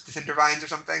board or the Cinder Vines or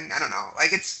something. I don't know.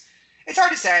 Like, it's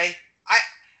hard to say.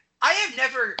 I have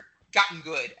never gotten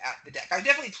good at the deck. I've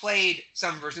definitely played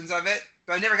some versions of it,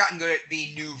 but I've never gotten good at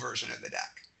the new version of the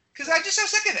deck because I'm just so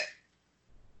sick of it.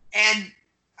 And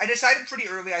I decided pretty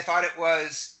early I thought it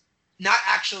was not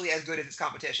actually as good as its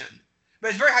competition,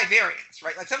 but it's very high variance,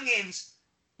 right? Like, some games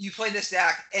you play this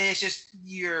deck and it's just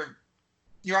you're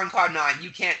on cloud 9. You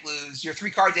can't lose. You're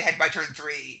 3 cards ahead by turn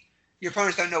 3. Your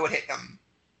opponents don't know what hit them.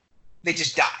 They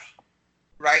just die,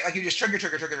 right? Like, you just trigger,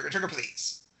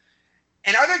 please.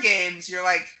 And other games, you're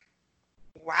like,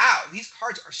 wow, these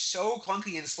cards are so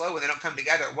clunky and slow when they don't come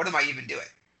together. What am I even doing?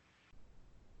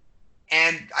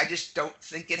 And I just don't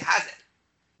think it has it.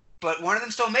 But one of them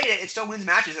still made it. It still wins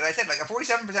matches. As I said, like, a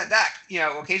 47% deck,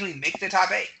 will occasionally make the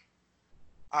top 8.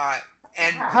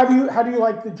 And how do you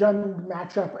like the Jund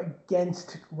matchup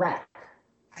against Wreck?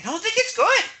 I don't think it's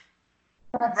good.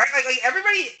 Right? Like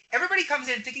everybody comes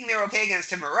in thinking they're okay against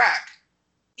him or Wreck.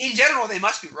 In general, they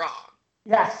must be wrong.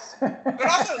 Yes. But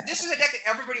also, this is a deck that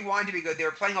everybody wanted to be good. They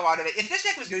were playing a lot of it. If this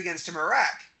deck was good against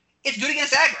Timurak, it's good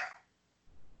against aggro,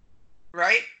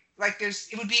 right? Like,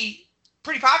 it would be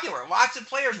pretty popular. Lots of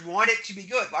players want it to be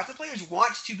good. Lots of players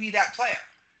want to be that player.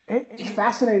 It's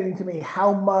fascinating to me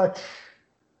how much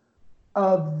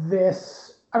of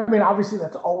this. I mean, obviously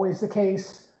that's always the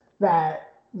case that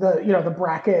the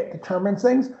bracket determines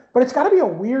things, but it's got to be a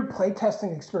weird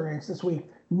playtesting experience this week,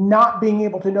 not being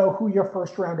able to know who your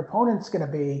first round opponent's going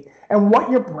to be and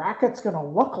what your bracket's going to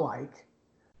look like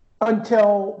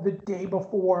until the day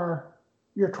before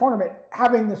your tournament.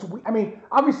 Having this, I mean,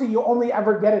 obviously you only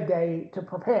ever get a day to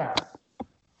prepare,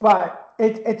 but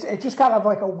it's just kind of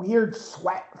like a weird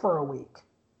sweat for a week.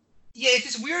 Yeah, it's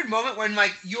this weird moment when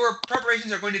like your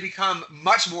preparations are going to become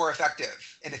much more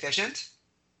effective and efficient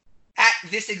at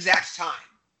this exact time.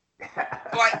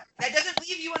 But that doesn't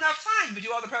leave you enough time to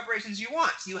do all the preparations you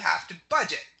want. You have to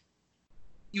budget.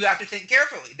 You have to think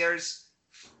carefully. There's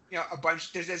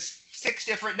there's 6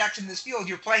 different decks in this field.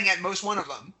 You're playing at most one of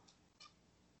them.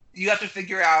 You have to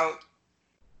figure out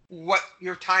what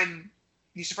your time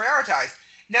needs to prioritize.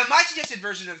 Now, my suggested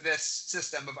version of this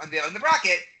system of unveiling the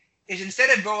bracket is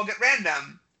instead of roll at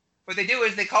random, what they do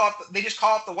is they just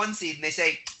call up the 1 seed and they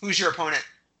say, "Who's your opponent?"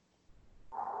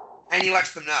 And he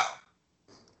lets them know.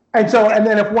 And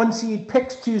then if 1 seed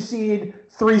picks 2 seed,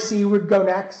 3 seed would go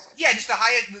next. Yeah, just the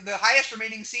highest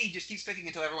remaining seed just keeps picking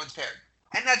until everyone's paired,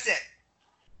 and that's it.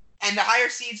 And the higher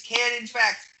seeds can, in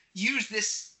fact, use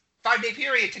this 5-day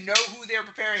period to know who they're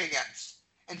preparing against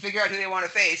and figure out who they want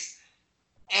to face.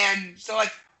 And so,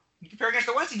 like, you prepare against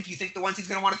the 1 seed if you think the 1 seed's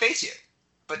going to want to face you,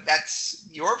 but that's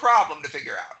your problem to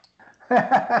figure out.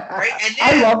 Right?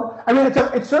 And then,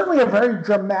 it's certainly a very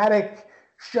dramatic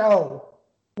show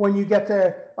when you get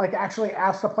to like actually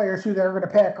ask the players who they're going to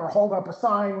pick or hold up a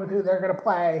sign with who they're going to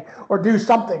play or do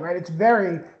something, right?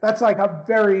 That's like a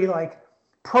very like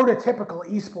prototypical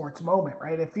esports moment,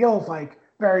 right? It feels like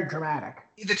very dramatic.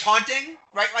 The taunting,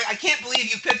 right? Like, I can't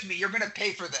believe you picked me. You're going to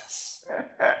pay for this.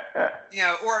 Oh no,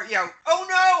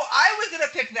 I was going to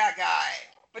pick that guy.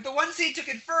 But the 1 seed took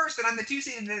it first and I'm the 2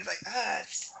 seed and then it's like,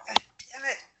 damn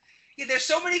it. Yeah, there's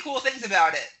so many cool things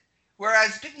about it.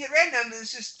 Whereas picking at random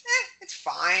is just, it's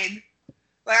fine.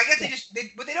 Like, I guess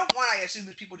what they don't want, I assume,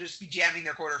 is people just be jamming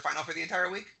their quarterfinal for the entire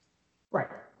week. Right.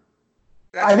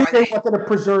 That's I think they wanted to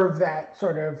preserve that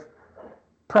sort of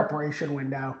preparation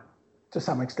window to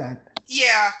some extent.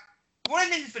 Yeah. One of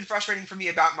the things that's been frustrating for me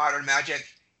about Modern Magic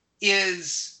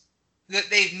is that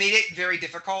they've made it very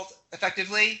difficult,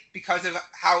 effectively, because of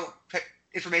how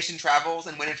information travels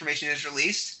and when information is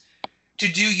released, to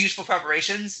do useful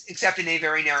preparations, except in a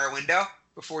very narrow window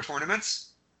before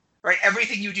tournaments, right?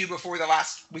 Everything you do before the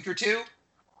last week or two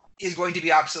is going to be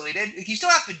obsoleted. You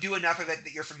still have to do enough of it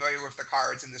that you're familiar with the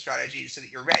cards and the strategies so that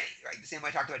you're ready, right? The same way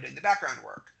I talked about doing the background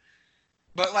work.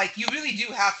 But, like, you really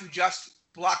do have to just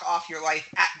block off your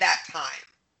life at that time,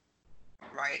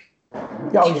 right?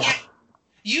 Oh, yeah.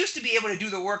 You used to be able to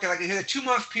do the work in like a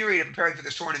 2-month period of preparing for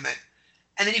this tournament,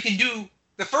 and then you can do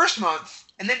the first month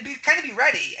and then be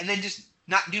ready, and then just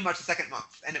not do much the second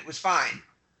month, and it was fine.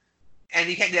 And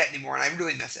you can't do that anymore, and I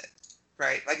really miss it,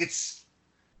 right? Like, it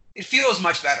feels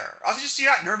much better. Also, just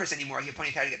you're not nervous anymore. You have plenty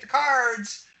of time to get the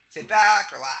cards, sit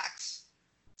back, relax.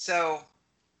 So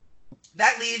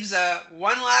that leaves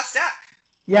one last deck.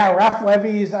 Yeah, Raph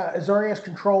Levy's Azorius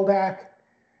control deck,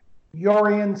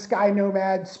 Yorion Sky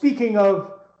Nomad. Speaking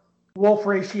of wolf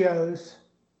ratios,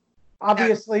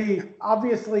 obviously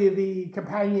the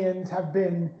companions have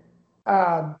been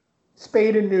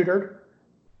spayed and neutered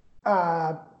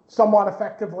somewhat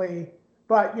effectively,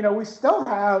 but we still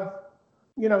have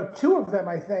 2 of them,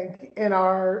 I think, in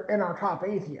our top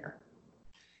 8 here.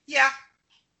 Yeah,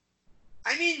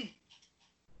 I mean,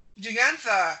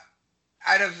 Jegantha,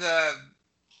 out of the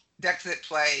decks that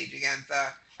play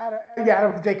Jegantha, out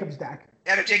of Jacob's deck.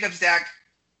 Out of Jacob's deck,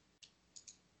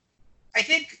 I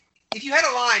think if you had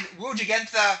a line, will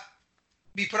Jegantha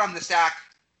be put on the stack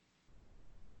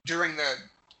during the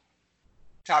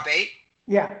top 8?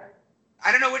 Yeah.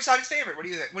 I don't know which side is favorite. What do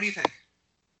you think?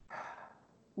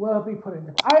 Will it be put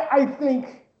in? I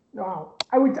think no.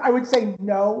 I would say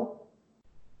no.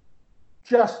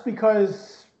 Just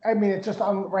because it's just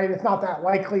right. It's not that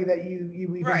likely that you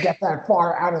even get that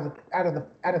far out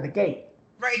of the gate.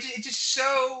 Right. It's just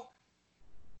so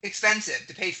expensive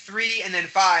to pay 3 and then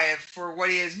 5 for what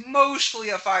is mostly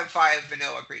a 5/5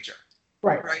 vanilla creature.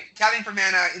 Right. Right. Tapping for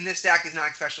mana in this deck is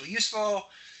not especially useful.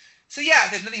 So yeah,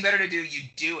 if there's nothing better to do, you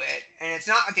do it, and it's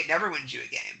not like it never wins you a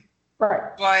game.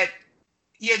 Right. But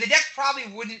yeah, the deck probably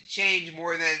wouldn't change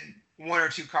more than 1 or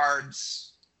 2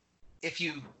 cards if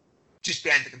you just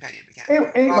ban the companion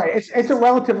mechanic. Right, it's a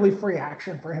relatively free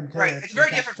action for him to. Right, it's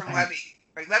very different from Levy.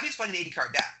 Right, Levy's playing an 80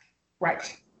 card deck.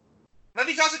 Right.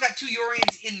 Levy's also got 2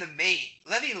 Yorions in the main.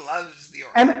 Levy loves the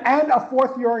Yorion. And a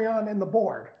 4th Yorion in the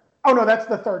board. Oh no, that's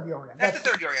the 3rd Yorion. That's the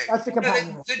 3rd Yorion. That's the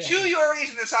companion. The 2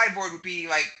 Yorions in the sideboard would be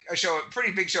like a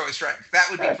pretty big show of strength. That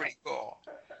would be pretty cool.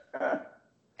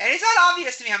 And it's not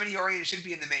obvious to me how many Yorions should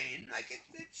be in the main. Like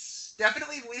it's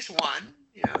definitely at least 1.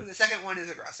 You know, the second one is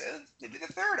aggressive. Maybe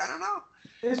the 3rd. I don't know.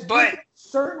 This would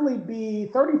certainly be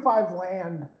 35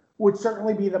 land. Would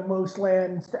certainly be the most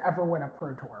lands to ever win a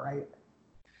Pro Tour, right?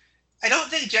 I don't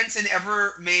think Jensen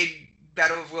ever made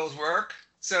Battle of Wills work.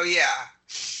 So yeah.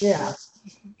 Yeah.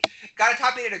 Got a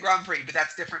top 8 at a Grand Prix, but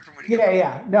that's different from winning.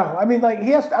 Yeah. No, I mean, like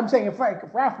I'm saying, if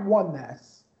Raph won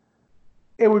this,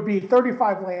 it would be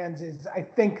 35 lands is, I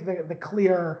think, the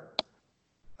clear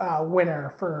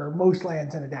winner for most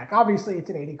lands in a deck. Obviously, it's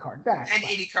an 80 card deck. And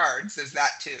 80 cards, there's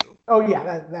that too. Oh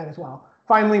yeah, that as well.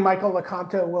 Finally, Michael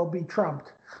LeConte will be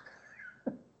trumped.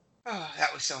 Oh,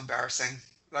 that was so embarrassing.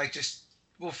 Like, just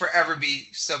will forever be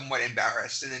somewhat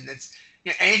embarrassed. And then it's,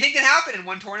 anything can happen in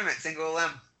one tournament, single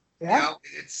limb. Yeah.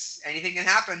 It's anything can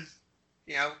happen.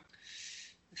 A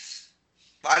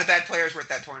lot of bad players were at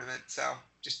that tournament. So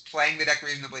just playing the deck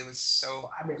reasonably was so.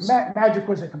 I mean, Magic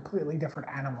was a completely different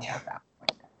animal at that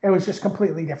point. It was just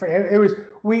completely different. It was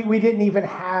we didn't even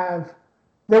have.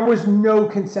 There was no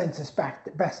consensus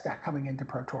best deck coming into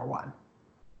Pro Tour 1.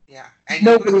 Yeah. And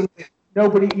nobody,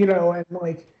 and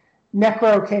like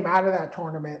Necro came out of that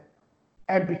tournament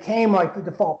and became like the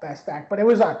default best deck, but it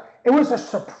was a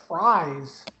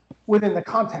surprise within the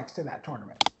context of that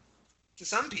tournament. To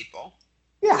some people.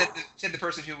 Yeah. Said the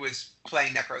person who was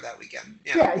playing Necro that weekend.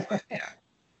 Yeah.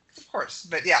 Of course.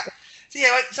 But yeah.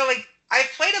 So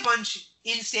I've played a bunch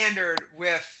in Standard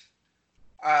with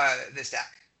this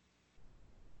deck.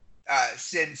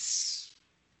 Since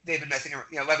they've been messing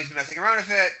around, Levy's been messing around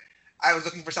with it. I was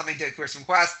looking for something to clear some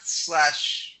quests /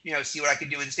 see what I could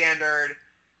do in Standard.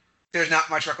 There's not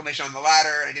much Reclamation on the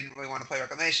ladder, and I didn't really want to play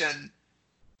Reclamation.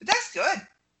 But that's good.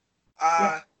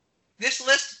 This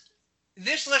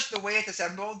list, the way it's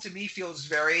assembled, to me feels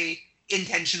very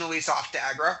intentionally soft to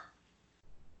aggro.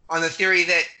 On the theory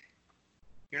that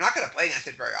you're not going to play against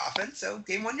it very often, so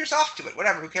game 1 you're soft to it.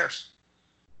 Whatever, who cares?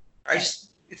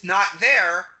 It's not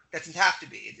there. Doesn't have to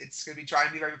be. It's going to be trying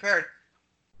to be very prepared.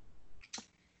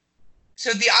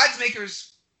 So the odds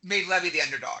makers made Levy the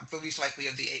underdog, the least likely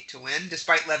of the 8 to win,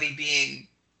 despite Levy being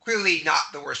clearly not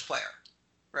the worst player.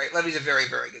 Right? Levy's a very,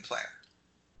 very good player.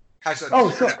 Has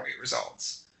great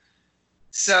results.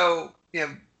 So, I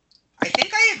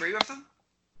think I agree with them.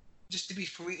 Just to be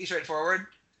completely straightforward.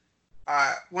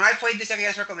 When I played this deck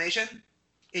against Reclamation,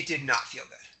 it did not feel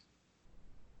good.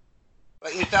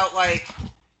 Like, it felt like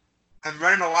I'm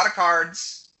running a lot of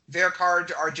cards. Their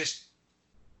cards are just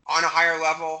on a higher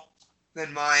level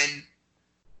than mine.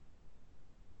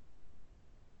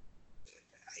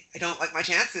 I don't like my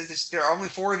chances. There are only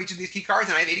 4 of each of these key cards,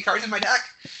 and I have 80 cards in my deck.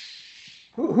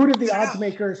 Who did the odds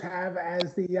makers have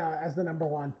as the number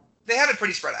 1? They have it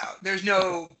pretty spread out. There's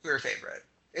no clear favorite.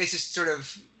 It's just sort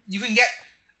of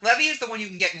Levy is the one you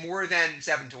can get more than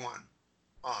 7 to 1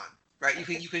 on, right?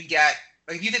 You can get.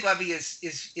 Like, if you think Levy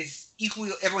is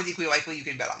equally, everyone's equally likely, you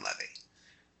can bet on Levy.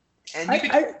 And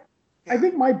I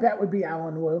think my bet would be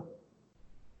Alan Wu.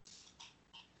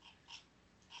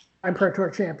 I'm Pro Tour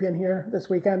champion here this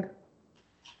weekend.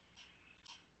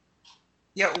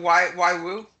 Yeah, why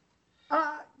Wu?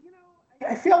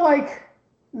 I feel like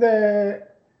the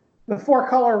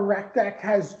 4-color rec deck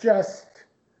has just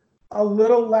a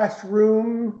little less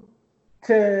room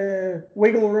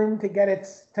wiggle room to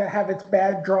have its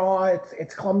bad draw,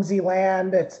 its clumsy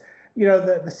land, its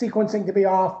the sequencing to be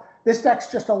off. This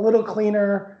deck's just a little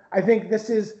cleaner. I think this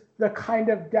is the kind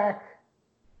of deck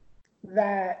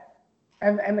that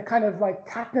and the kind of like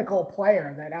technical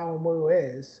player that Alan Wu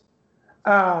is,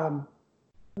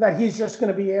 that he's just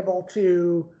going to be able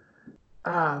to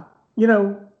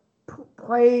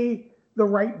play the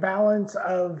right balance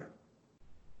of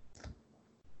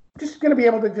just going to be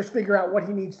able to just figure out what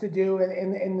he needs to do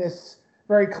in this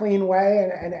very clean way,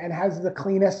 and has the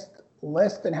cleanest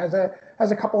list, and has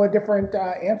a couple of different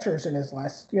answers in his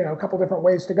list. A couple different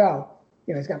ways to go.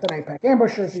 He's got the Nightpack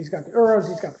Ambushers, he's got the Uros,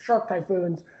 he's got the Shark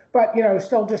Typhoons, but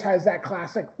still just has that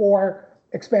classic 4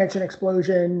 Expansion,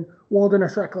 Explosion,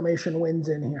 Wilderness Reclamation wins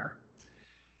in here.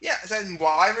 Yeah, and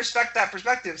while I respect that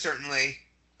perspective, certainly,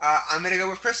 I'm going to go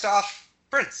with Kristoff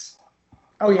Prince.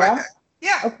 Oh yeah.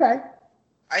 Yeah. Okay.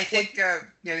 I think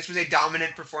this was a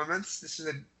dominant performance. This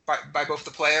was by both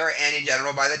the player and in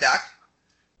general by the deck.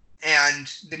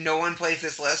 and no one plays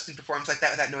this list and performs like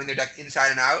that without knowing their deck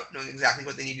inside and out, knowing exactly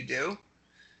what they need to do.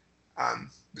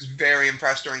 Was very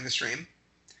impressed during the stream.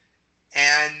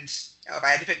 And if I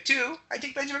had to pick two, I'd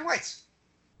take Benjamin Weitz.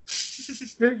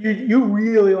 You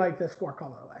really like this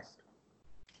 4-color list.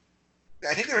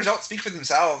 I think the results speak for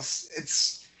themselves.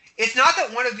 It's not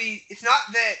that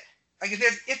like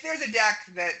if there's a deck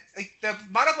that like the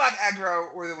Mono Black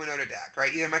aggro or the Winota deck,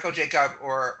 right? Either Michael Jacob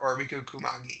or Riku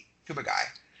Kumagai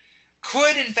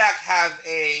could in fact have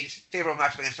a favorable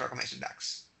matchup against Reclamation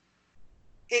decks.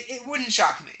 It wouldn't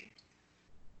shock me.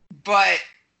 But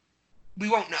we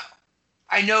won't know.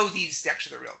 I know these decks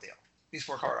are the real deal. These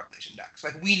 4-color Reclamation decks.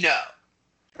 Like we know.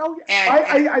 Oh,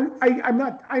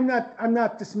 I'm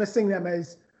not dismissing them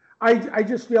as. I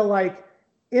just feel like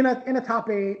in a top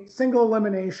 8 single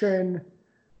elimination,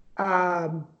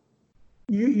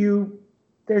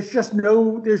 there's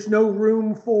no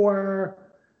room for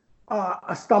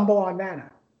a stumble on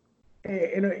mana.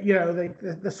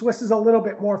 The Swiss is a little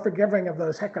bit more forgiving of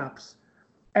those hiccups,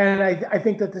 and I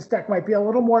think that this deck might be a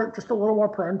little more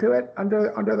prone to it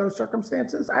under those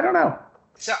circumstances. I don't know.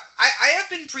 So I have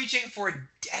been preaching for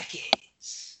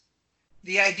decades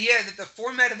the idea that the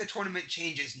format of the tournament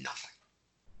changes nothing.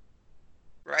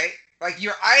 Right? Like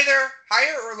you're either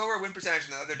higher or lower win percentage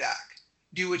than the other deck.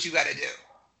 Do what you got to do.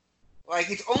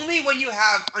 Like it's only when you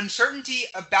have uncertainty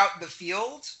about the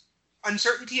field,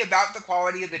 uncertainty about the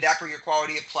quality of the deck or your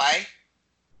quality of play,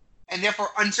 and therefore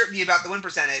uncertainty about the win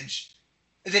percentage,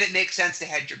 that it makes sense to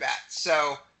hedge your bets.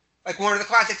 So like one of the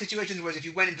classic situations was if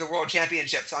you went into the World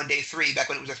Championships on day 3, back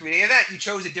when it was a 3-day event, you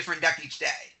chose a different deck each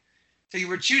day. So you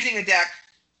were choosing a deck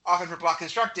often for block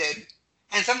constructed,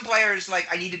 and some players like,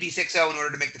 I need to be 6-0 in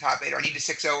order to make the top 8, or I need to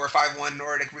 6-0 or 5-1 in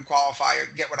order to requalify or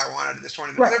get what I want out of this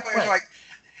tournament. Right, Other players are like,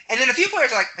 and then a few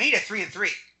players are like, I need a 3-3.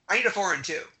 I need a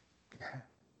 4-2.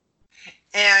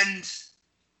 And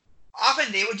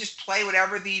often they would just play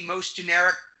whatever the most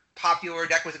generic, popular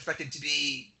deck was expected to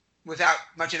be without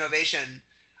much innovation,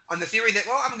 on the theory that,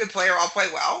 well, I'm a good player, I'll play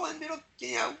well, and it'll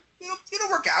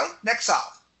work out. Next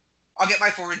solve. I'll get my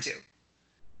 4-2.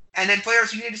 And then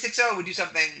players who needed a 6-0 would do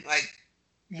something like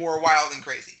more wild and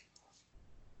crazy.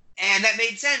 And that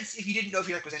made sense if you didn't know if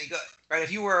your deck was any good, right? If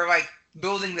you were like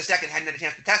building this deck and hadn't had a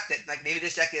chance to test it, like maybe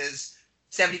this deck is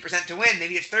 70% to win,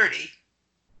 maybe it's 30.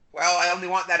 Well, I only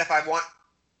want that if I want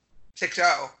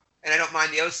 6-0, and I don't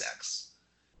mind the 06.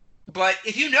 But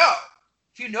if you know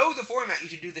the format, you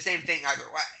should do the same thing either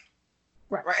way.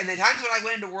 Right? And the times when I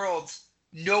went into Worlds,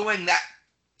 knowing that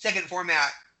second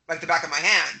format like the back of my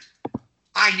hand,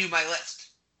 I knew my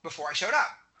list before I showed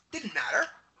up. Didn't matter.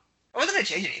 I wasn't going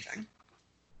to change anything.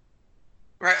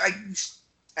 Right?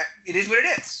 It is what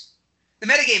it is. The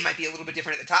metagame might be a little bit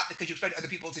different at the top because you expect other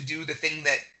people to do the thing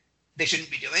that they shouldn't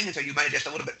be doing, and so you might adjust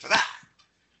a little bit for that.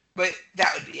 But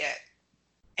that would be it.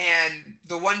 And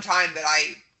the one time that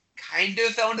I kind of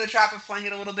fell into the trap of playing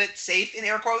it a little bit safe, in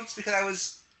air quotes, because I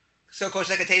was so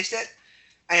close I could taste it,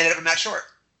 I ended up a match short.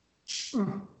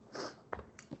 Mm-hmm.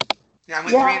 Yeah, I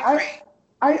went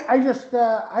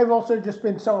 3-3. I've also just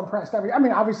been so impressed.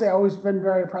 Obviously I've always been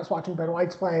very impressed watching Ben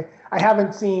Weitz play. I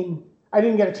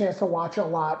didn't get a chance to watch a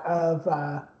lot of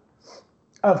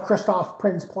Christoph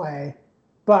Prinz play,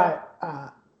 but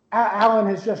Alan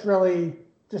has just really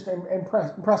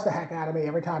impressed the heck out of me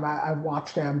every time I've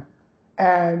watched him.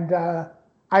 And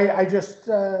I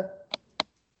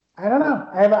don't know.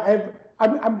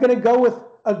 I'm going to go with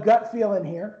a gut feeling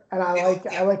here, and I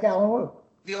like Alan Wu.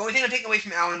 The only thing I'm taking away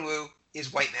from Alan Wu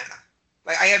is white mana.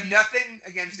 Like I have nothing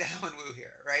against Alan Wu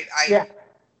here, right? I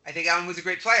think Alan Wu's a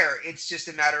great player. It's just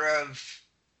a matter of,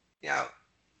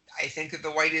 I think that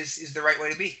the white is the right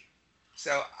way to be.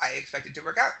 So I expect it to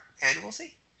work out, and we'll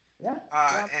see.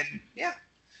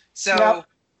 So now,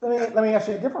 let me ask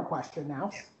you a different question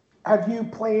now. Yeah. Have you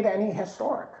played any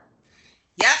historic?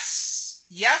 Yes,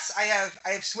 I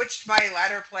have switched my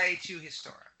ladder play to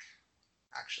historic,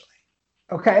 actually.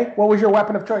 Okay, what was your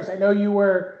weapon of choice? I know you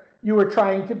were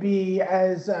trying to be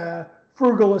as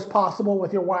frugal as possible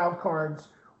with your wild cards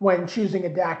when choosing a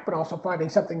deck, but also finding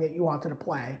something that you wanted to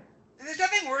play. And there's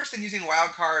nothing worse than using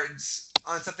wild cards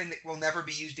on something that will never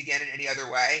be used again in any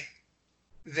other way,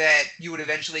 that you would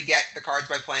eventually get the cards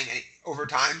by playing over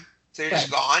time. So you're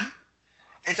just gone.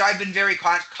 And so I've been very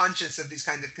conscious of these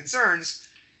kinds of concerns.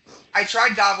 I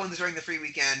tried goblins during the free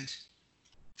weekend,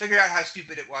 figured out how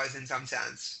stupid it was in some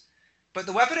sense. But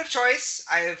the weapon of choice,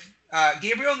 I have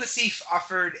Gabriel Nassif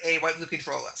offered a white-blue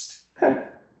control list.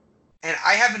 And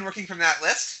I have been working from that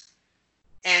list.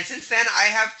 And since then, I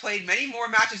have played many more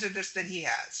matches of this than he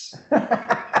has.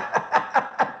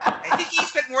 I think he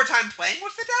spent more time playing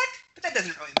with the deck, but that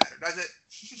doesn't really matter, does it?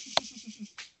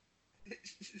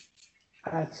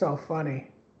 That's so funny.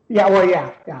 Yeah, well,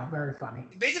 yeah, very funny.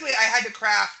 Basically, I had to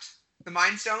craft the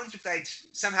Mind Stones because I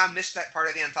somehow missed that part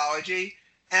of the anthology,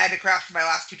 and I had to craft my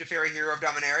last 2 Teferi Hero of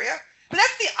Dominaria. But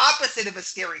that's the opposite of a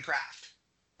scary craft.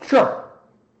 Sure.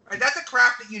 Right? That's a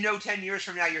craft that 10 years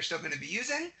from now you're still going to be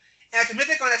using, and it's a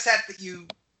mythic on a set that you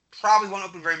probably won't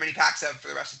open very many packs of for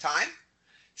the rest of the time.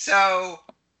 So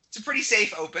it's a pretty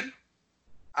safe open.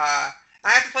 I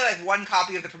have to play like 1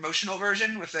 copy of the promotional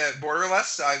version with the borderless,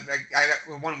 so I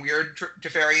got 1 weird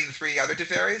Teferi and the 3 other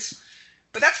Teferis.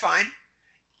 But that's fine.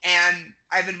 And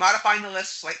I've been modifying the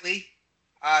list slightly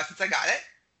since I got it.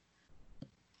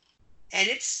 And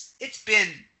it's been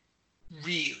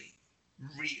really,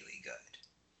 really good.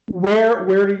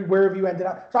 Where have you ended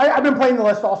up? So I've been playing the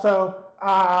list also.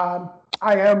 I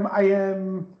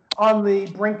am on the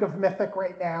brink of Mythic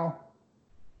right now.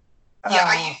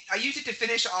 Yeah, I used it to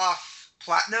finish off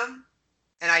Platinum,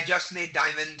 and I just made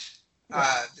Diamond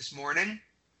this morning.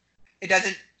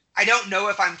 I don't know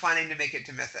if I'm planning to make it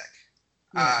to Mythic.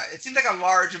 It seems like a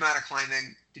large amount of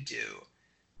climbing to do.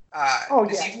 I'm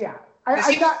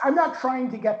not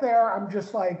trying to get there. I'm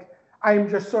just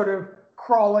sort of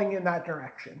crawling in that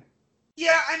direction.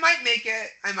 Yeah, I might make it.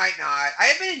 I might not. I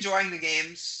have been enjoying the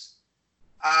games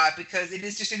because it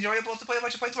is just enjoyable to play a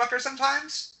bunch of Planeswalkers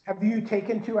sometimes. Have you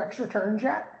taken 2 extra turns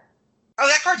yet? Oh,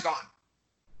 that card's gone.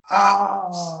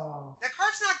 That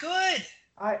card's not good.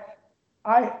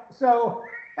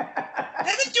 It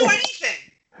doesn't do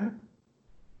anything.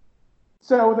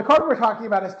 So the card we're talking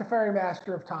about is Teferi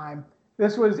Master of Time.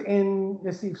 This was in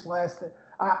Nassif's list.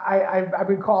 I've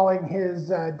been calling his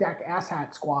deck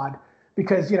Asshat Squad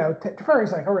because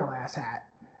Teferi's like a real asshat,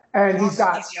 and he's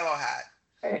Yellow Hat,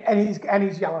 and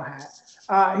he's Yellow Hat.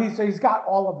 He's got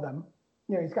all of them.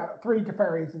 He's got 3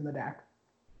 Teferis in the deck.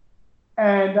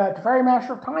 And Teferi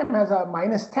Master of Time has a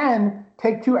 -10,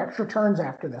 take 2 extra turns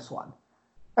after this one.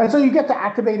 And so you get to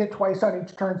activate it twice on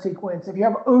each turn sequence. If you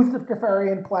have Oath of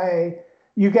Teferi in play,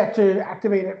 you get to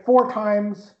activate it 4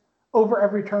 times over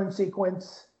every turn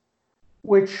sequence,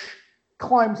 which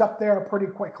climbs up there pretty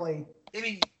quickly. I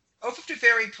mean, Oath of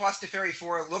Teferi plus Teferi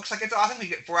 4 looks like it's awesome. You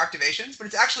get 4 activations, but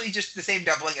it's actually just the same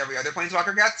doubling every other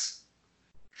Planeswalker gets.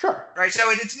 Sure. Right, so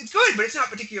it's good, but it's not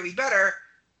particularly better.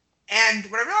 And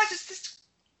what I realized is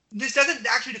this doesn't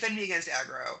actually defend me against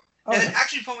aggro. It doesn't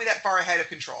actually pull me that far ahead of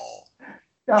control.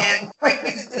 No, and,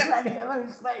 it does none of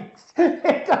those things.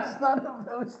 It does none of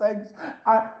those things.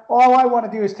 All I want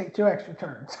to do is take 2 extra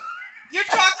turns. You're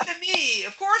talking to me.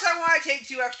 Of course I want to take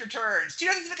 2 extra turns. 2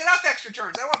 doesn't get enough extra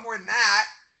turns. I want more than that.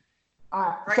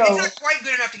 Right? So, it's not quite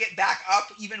good enough to get back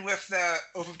up, even with the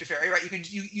Oath of Teferi, right?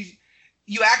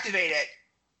 You activate it,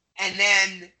 and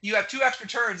then you have 2 extra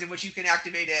turns in which you can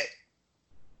activate it,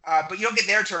 but you don't get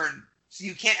their turn, so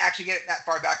you can't actually get it that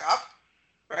far back up,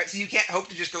 right? So you can't hope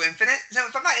to just go infinite. So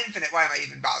if I'm not infinite, why am I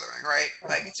even bothering, right?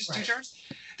 Like, it's just 2 turns.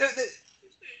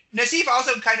 Nassif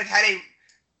also kind of had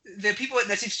the people at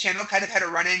Nassif's channel kind of had a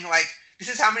running, like, this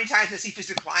is how many times Nassif has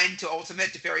declined to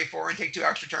ultimate Teferi 4 and take 2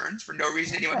 extra turns for no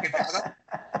reason anyone can fathom.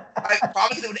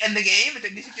 Probably because it would end the game, and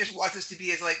Nassif just wants this to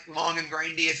be as long and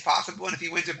grindy as possible, and if he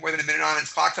wins with more than a minute on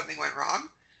his clock, something went wrong.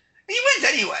 And he wins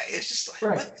anyway. It's just like,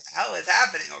 What the hell is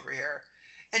happening over here?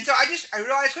 And so I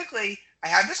realized quickly, I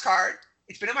have this card,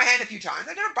 it's been in my hand a few times,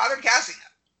 I never bothered casting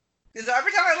it. Because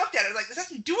every time I looked at it, I was like, this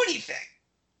doesn't do anything.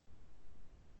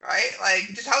 Right? Like,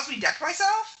 it just helps me deck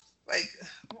myself? Like,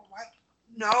 what?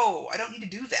 No, I don't need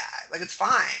to do that. Like, it's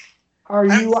fine. Are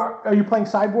you playing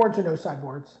sideboards or no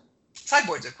sideboards?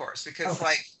 Sideboards, of course, because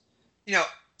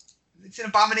it's an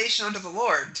abomination unto the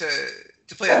Lord to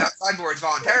play without sideboards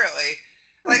voluntarily.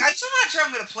 Like, I'm still not sure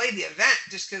I'm going to play the event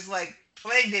just because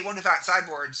playing day 1 without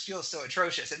sideboards feels so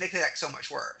atrocious. It makes the deck so much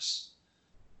worse,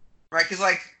 right?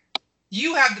 Because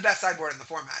you have the best sideboard in the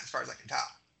format as far as I can tell.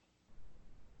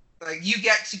 Like, you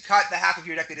get to cut the half of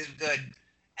your deck that is good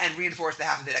and reinforce the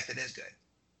half of the deck that is good.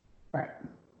 Right.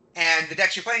 And the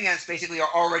decks you're playing against basically are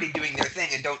already doing their thing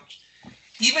and don't,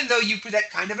 even though you present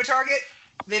kind of a target,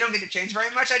 they don't get to change very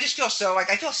much. I just feel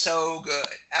I feel so good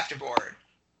after board.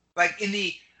 Like in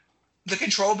the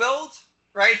control build,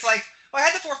 right? It's like, well, I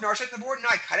had the 4th Narset on the board, and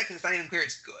now I cut it because it's not even clear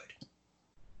it's good.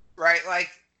 Right? Like,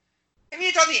 I mean,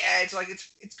 it's on the edge. Like,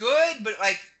 it's good, but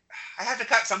I have to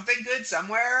cut something good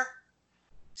somewhere.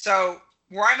 So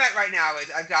where I'm at right now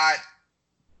is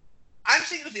I'm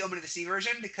sticking with the Omen of the Sea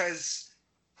version because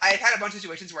I had a bunch of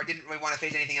situations where I didn't really want to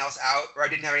phase anything else out, or I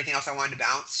didn't have anything else I wanted to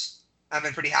bounce. I've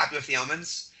been pretty happy with the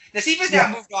Omens. Nassif has now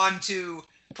moved on to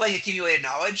playing Accumulated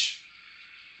Knowledge.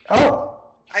 Oh.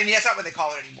 I mean, that's not what they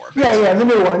call it anymore. Yeah, the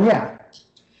new one, yeah.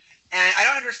 And I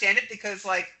don't understand it because,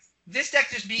 this deck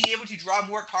just being able to draw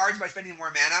more cards by spending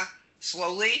more mana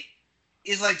slowly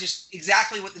is like just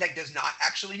exactly what the deck does not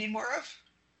actually need more of.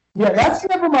 Yeah, that's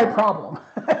never my problem.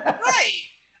 Right.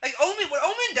 Like what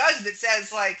Omen does is it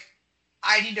says like,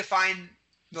 I need to find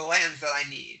the lands that I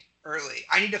need early.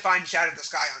 I need to find Shadow of the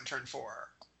Sky on turn 4.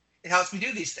 It helps me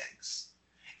do these things.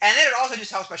 And then it also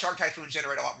just helps my Shark Typhoon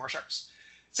generate a lot more sharks.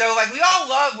 So like we all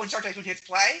love when Shark Typhoon hits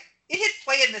play. It hits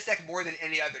play in this deck more than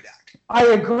any other deck. I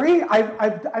agree.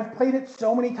 I've played it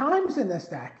so many times in this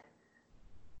deck.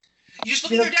 You just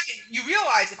look at your deck and you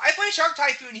realize if I play Shark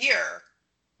Typhoon here,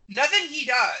 nothing he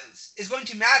does is going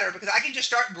to matter because I can just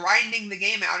start grinding the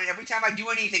game out, and every time I do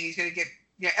anything, he's going to get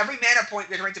every mana point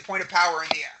generates a point of power in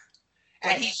the air.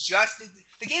 And he's just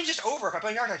the game's just over if I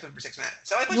play Shark Typhoon for 6 mana.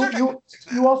 So I play Shark Typhoon for 6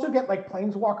 mana. You also get like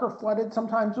Planeswalker flooded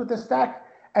sometimes with this deck,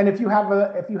 and if you have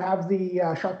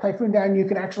the Shark Typhoon down, you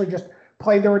can actually just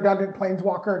play the redundant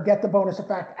Planeswalker, get the bonus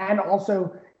effect, and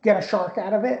also get a shark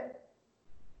out of it.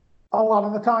 A lot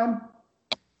of the time.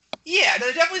 Yeah,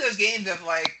 there's definitely those games of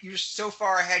like you're so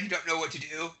far ahead you don't know what to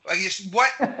do. Like just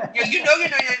what you know you're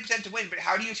 99% to win, but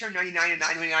how do you turn 99 and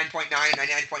 99.9 and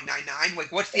 99.99?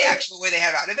 Like what's the actual way they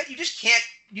have out of it? You just can't.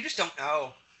 You just don't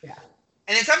know. Yeah.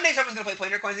 And then someday someone's gonna play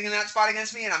Planar Cleansing in that spot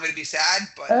against me, and I'm gonna be sad.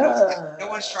 But no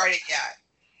one's tried it yet.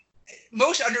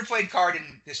 Most underplayed card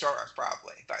in Historic,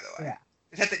 probably. By the way, yeah.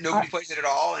 Except that nobody plays it at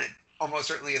all, and it almost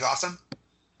certainly is awesome.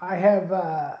 I have.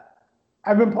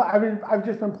 I've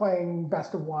just been playing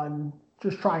Best of One,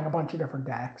 just trying a bunch of different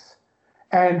decks,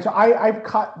 and so I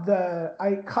cut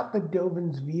the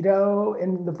Dovin's Veto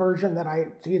in the version that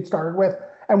he had started with,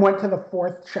 and went to the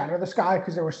 4th Shadow of the Sky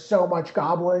because there was so much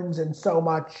goblins and so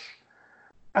much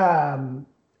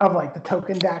of like the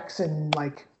token decks and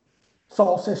like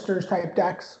Soul Sisters type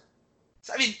decks.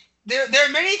 So, I mean, there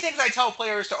are many things I tell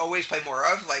players to always play more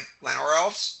of, like Llanowar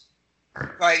Elves,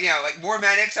 like like more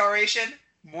mana acceleration.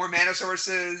 More mana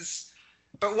sources.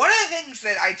 But one of the things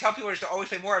that I tell people to always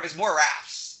play more of is more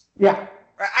Wraths. Yeah.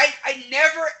 I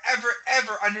never, ever,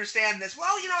 ever understand this. Well,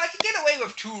 I can get away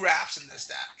with 2 Wraths in this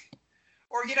deck.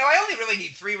 Or, I only really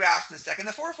need 3 Wraths in this deck. And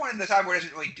the 4th one in the sideboard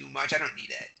doesn't really do much. I don't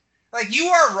need it. Like, you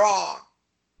are wrong.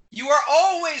 You are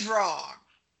always wrong.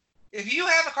 If you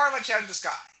have a card like Shadow of the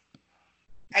Sky,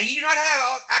 and you do not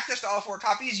have access to all 4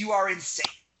 copies, you are insane.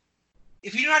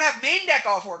 If you do not have main deck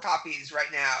all 4 copies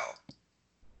right now,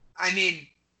 I mean,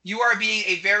 you are being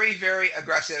a very, very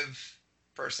aggressive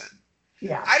person.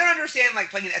 Yeah. I don't understand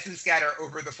like playing an Essence Scatter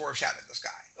over the 4 Shadow of the Sky.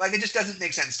 Like it just doesn't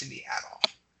make sense to me at all.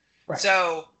 Right.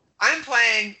 So I'm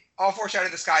playing all 4 Shadow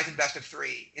of the Skies in best of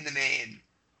 3 in the main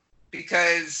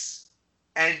because,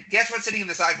 and guess what's sitting in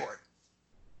the sideboard?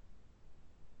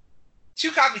 2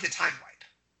 copies of Time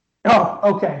Wipe.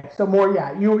 Oh, okay. So more,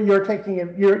 yeah. You're taking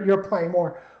it. You're playing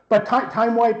more, but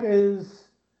Time Wipe is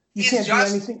you can't do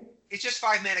anything. It's just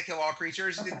 5 mana, kill all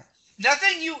creatures. Okay.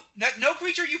 No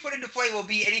creature you put into play will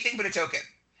be anything but a token.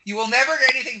 You will never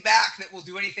get anything back that will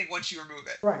do anything once you remove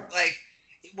it. Right. Like,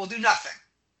 it will do nothing.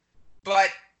 But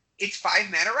it's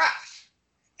 5 mana Wrath.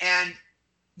 And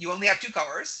you only have 2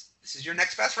 colors. This is your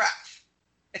next best Wrath.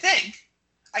 I think.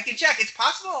 I can check. It's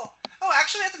possible. Oh,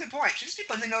 actually, that's a good point. Should this be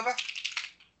Cleansing Nova?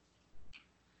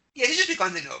 Yeah, it should just be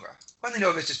Cleansing Nova. Cleansing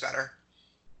Nova is just better.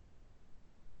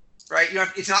 Right?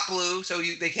 It's not blue, so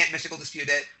they can't Mystical Dispute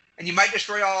it. And you might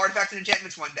destroy all artifacts and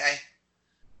enchantments one day.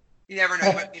 You never know.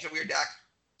 You might use a weird deck.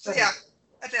 So yeah,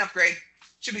 that's an upgrade.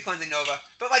 Should be Cleansing Nova.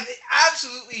 But like, it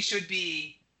absolutely should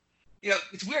be,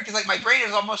 it's weird because like my brain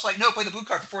is almost like, no, play the blue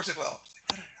card for Force of Will.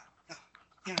 Like, no.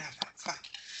 You don't have that. It's fine.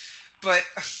 But,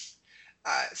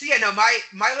 so yeah, no, my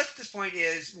list at this point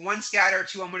is 1 Scatter,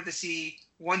 2 Omen of the Sea,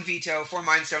 1 Veto, 4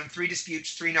 Mindstone, 3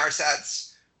 Disputes, 3 Narsets,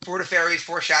 4 Teferis,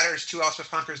 4 Shatters, 2 Elspeth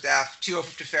Conquers Death, 2 Oath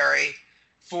of Teferi,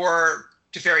 4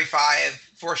 Teferi 5,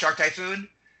 4 Shark Typhoon,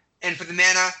 and for the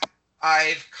mana,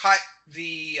 I've cut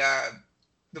the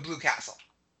Blue Castle.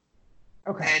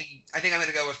 Okay. And I think I'm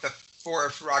going to go with the 4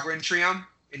 Frogrin Triome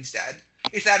instead.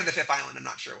 It's out of the 5th island. I'm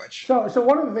not sure which. So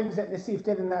one of the things that Nassif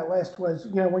did in that list was,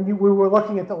 when we were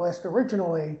looking at the list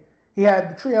originally, he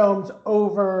had the Triomes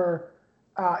over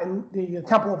in the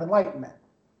Temple of Enlightenment.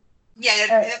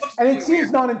 Yeah, and it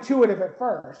seems non-intuitive at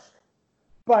first,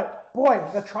 but boy,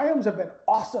 the Triomes have been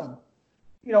awesome.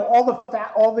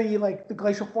 All the like the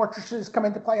Glacial Fortresses come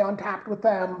into play untapped with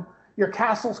them. Your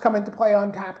castles come into play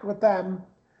untapped with them.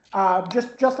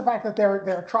 Just the fact that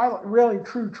they're really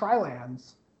true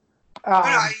Tri-lands.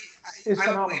 I'm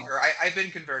phenomenal. a believer. I've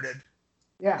been converted.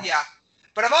 Yeah. Yeah,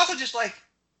 but I've also just like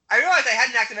I realized I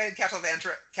hadn't activated Castle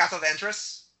of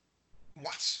Antris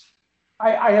once.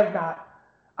 I have not.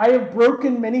 I have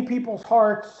broken many people's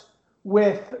hearts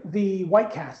with the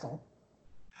White Castle.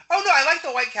 Oh no, I like the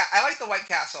White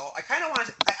Castle. I kind of want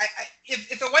to.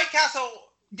 If the White Castle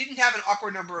didn't have an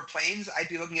awkward number of planes, I'd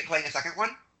be looking at playing a second one.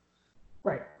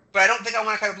 Right. But I don't think I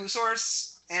want to cut a blue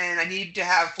source, and I need to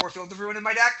have 4 Fields of Ruin in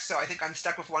my deck, so I think I'm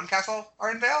stuck with 1 Castle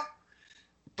Ardenvale.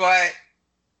 But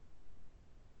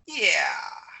yeah,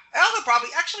 I also probably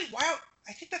actually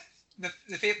I think the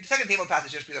second Fabled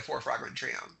Passage just be the 4 Frogman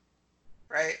Triome,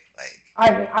 right? Like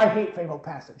I hate Fabled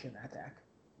Passage in that deck.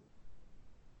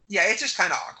 Yeah, it's just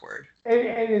kind of awkward.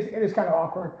 It is kind of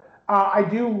awkward. I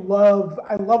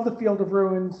love the Field of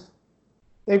Ruins.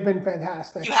 They've been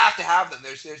fantastic. You have to have them.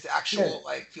 There's the actual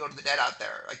like Field of the Dead out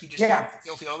there. Like you just have to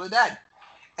kill Field of the Dead,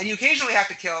 and you occasionally have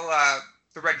to kill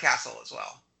the Red Castle as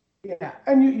well. Yeah,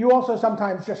 and you also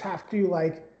sometimes just have to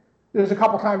like. There's a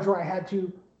couple times where I had to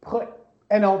put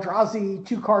an Eldrazi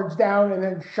 2 cards down and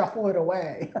then shuffle it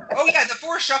away. Oh yeah, the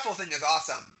 4 shuffle thing is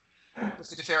awesome. With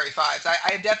the Teferi 5s,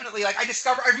 I have definitely like I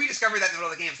rediscovered that in the middle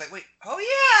of the game. It's like, wait, oh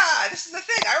yeah, this is the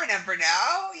thing I remember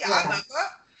now.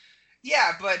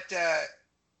 Yeah, but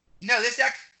no, this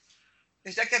deck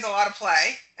has a lot of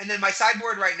play. And then my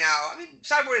sideboard right now, I mean,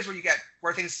 sideboard is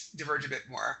where things diverge a bit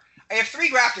more. I have 3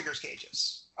 Grafdigger's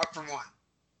Cages up from 1.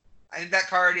 I think that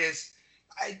card is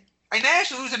I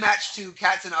managed to lose a match to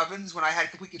Cats and Ovens when I had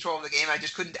complete control of the game. I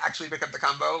just couldn't actually pick up the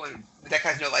combo, and the deck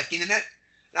has no life gain in it.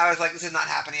 And I was like, this is not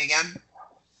happening again.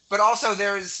 But also,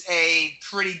 there's a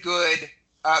pretty good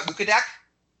Luka deck,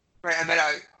 right? I met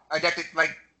a deck that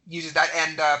like uses that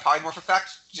and Polymorph effect,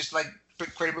 just like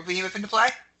create a Behemoth into play.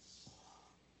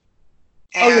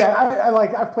 And,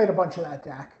 I've played a bunch of that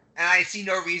deck. And I see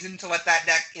no reason to let that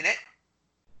deck in it,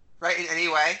 right? In any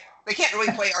way, they can't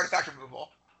really play artifact removal.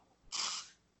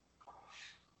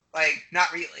 Like,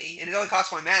 not really. And it only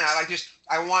costs 1 mana.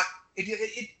 I want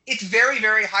it. It's very,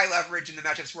 very high leverage in the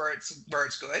matchups where it's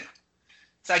good.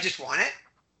 So I just want it.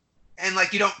 And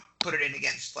like, you don't put it in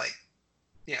against like,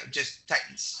 just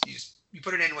Titans. You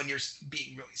put it in when you're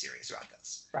being really serious about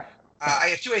this. Right. I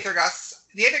have 2 Aether Gusts.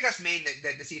 The Aether Gust main that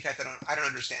the effect, I don't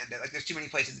understand it. Like, there's too many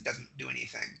places it doesn't do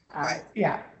anything.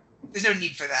 Yeah. There's no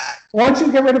need for that. Once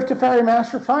you get rid of Teferi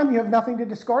Master Prime, you have nothing to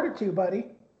discard it to, buddy.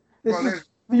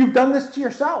 You've done this to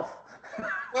yourself.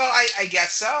 Well, I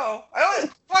guess so.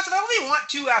 Plus, if I only want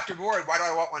 2 after board, why do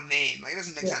I want 1 main? Like, it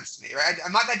doesn't make sense to me, right?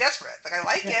 I'm not that desperate. Like, I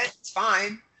like it. It's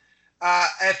fine. I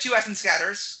have 2 Essence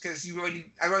Scatters, because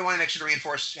I really want to make sure to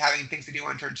reinforce having things to do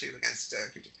on turn 2 against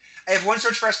creatures. I have 1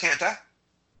 Search for Escanta.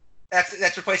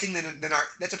 That's replacing the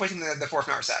 4th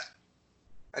Narset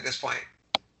at this point.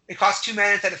 It costs 2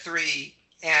 mana instead of 3,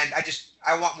 and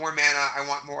I want more mana. I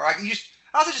want more.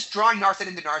 Also just drawing Narset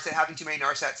into Narset, having too many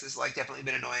Narsets has like definitely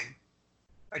been annoying.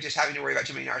 Like just having to worry about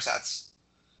too many Narsets.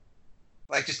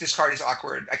 Like just this card is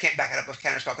awkward. I can't back it up with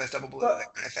counterspell because double blue,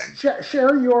 that kind of thing.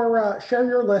 Share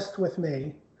your list with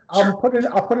me. I'll put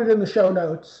it in the show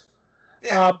notes.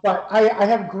 Yeah. But I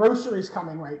have groceries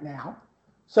coming right now.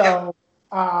 So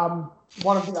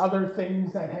one of the other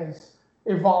things that has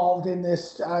evolved in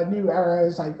this new era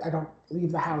is I don't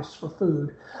leave the house for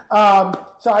food.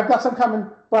 So I've got some coming.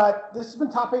 But this has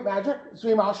been Top 8 Magic.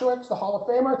 Zvi Mowshowitz, the Hall of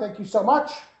Famer. Thank you so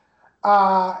much,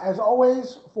 as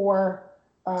always, for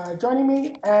joining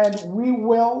me. And we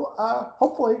will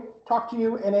hopefully talk to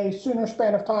you in a shorter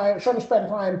span of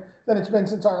time than it's been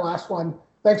since our last one.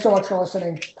 Thanks so much for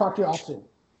listening. Talk to you all soon.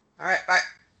 All right. Bye.